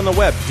Deft on the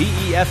web,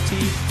 deftcom.us.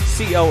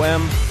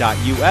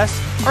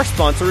 Our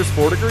sponsor is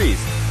 4 Degrees,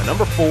 the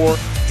number 4,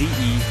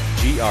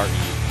 DEGRE.ES.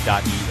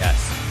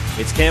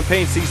 It's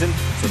campaign season,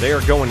 so they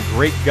are going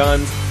great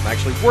guns. I'm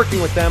actually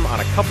working with them on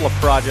a couple of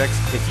projects.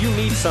 If you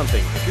need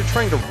something, if you're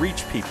trying to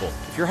reach people,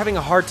 if you're having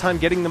a hard time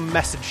getting the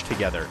message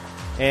together,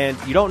 and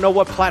you don't know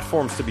what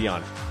platforms to be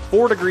on,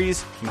 4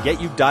 Degrees can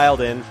get you dialed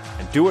in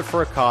and do it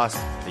for a cost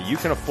that you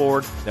can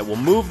afford that will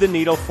move the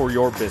needle for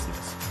your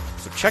business.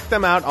 So check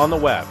them out on the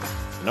web,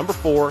 the number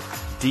 4,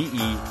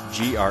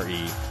 DEGRE.ES.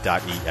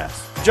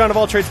 John of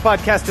All Trades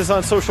podcast is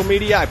on social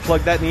media. I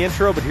plugged that in the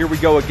intro, but here we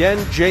go again.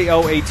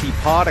 JOAT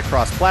Pod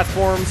across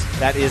platforms.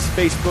 That is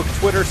Facebook,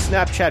 Twitter,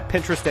 Snapchat,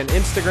 Pinterest, and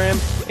Instagram.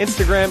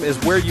 Instagram is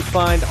where you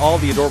find all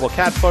the adorable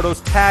cat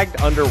photos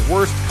tagged under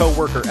worst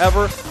coworker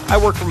ever. I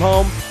work from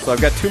home, so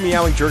I've got 2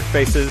 meowing jerk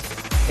faces,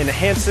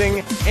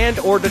 enhancing and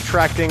or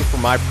detracting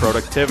from my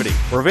productivity.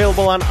 We're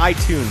available on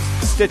iTunes,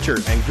 Stitcher,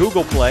 and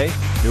Google Play.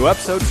 New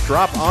episodes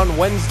drop on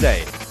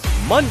Wednesday.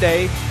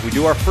 Monday, we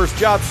do our first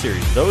job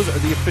series. Those are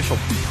the official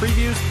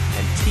previews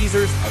and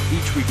teasers of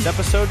each week's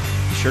episode.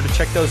 Be sure to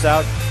check those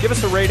out. Give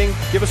us a rating,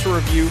 give us a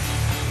review,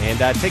 and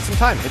take some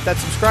time. Hit that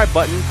subscribe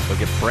button. You'll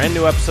get brand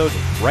new episodes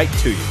right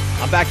to you.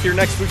 I'm back here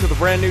next week with a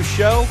brand new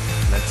show.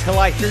 And until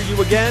I hear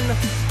you again,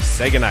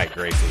 say goodnight,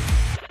 Gracie.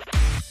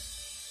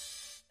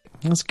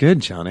 That's good,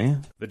 Johnny.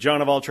 The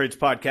John of All Trades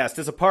podcast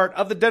is a part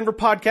of the Denver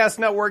Podcast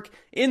Network.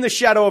 In the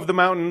shadow of the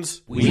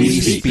mountains, We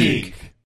speak.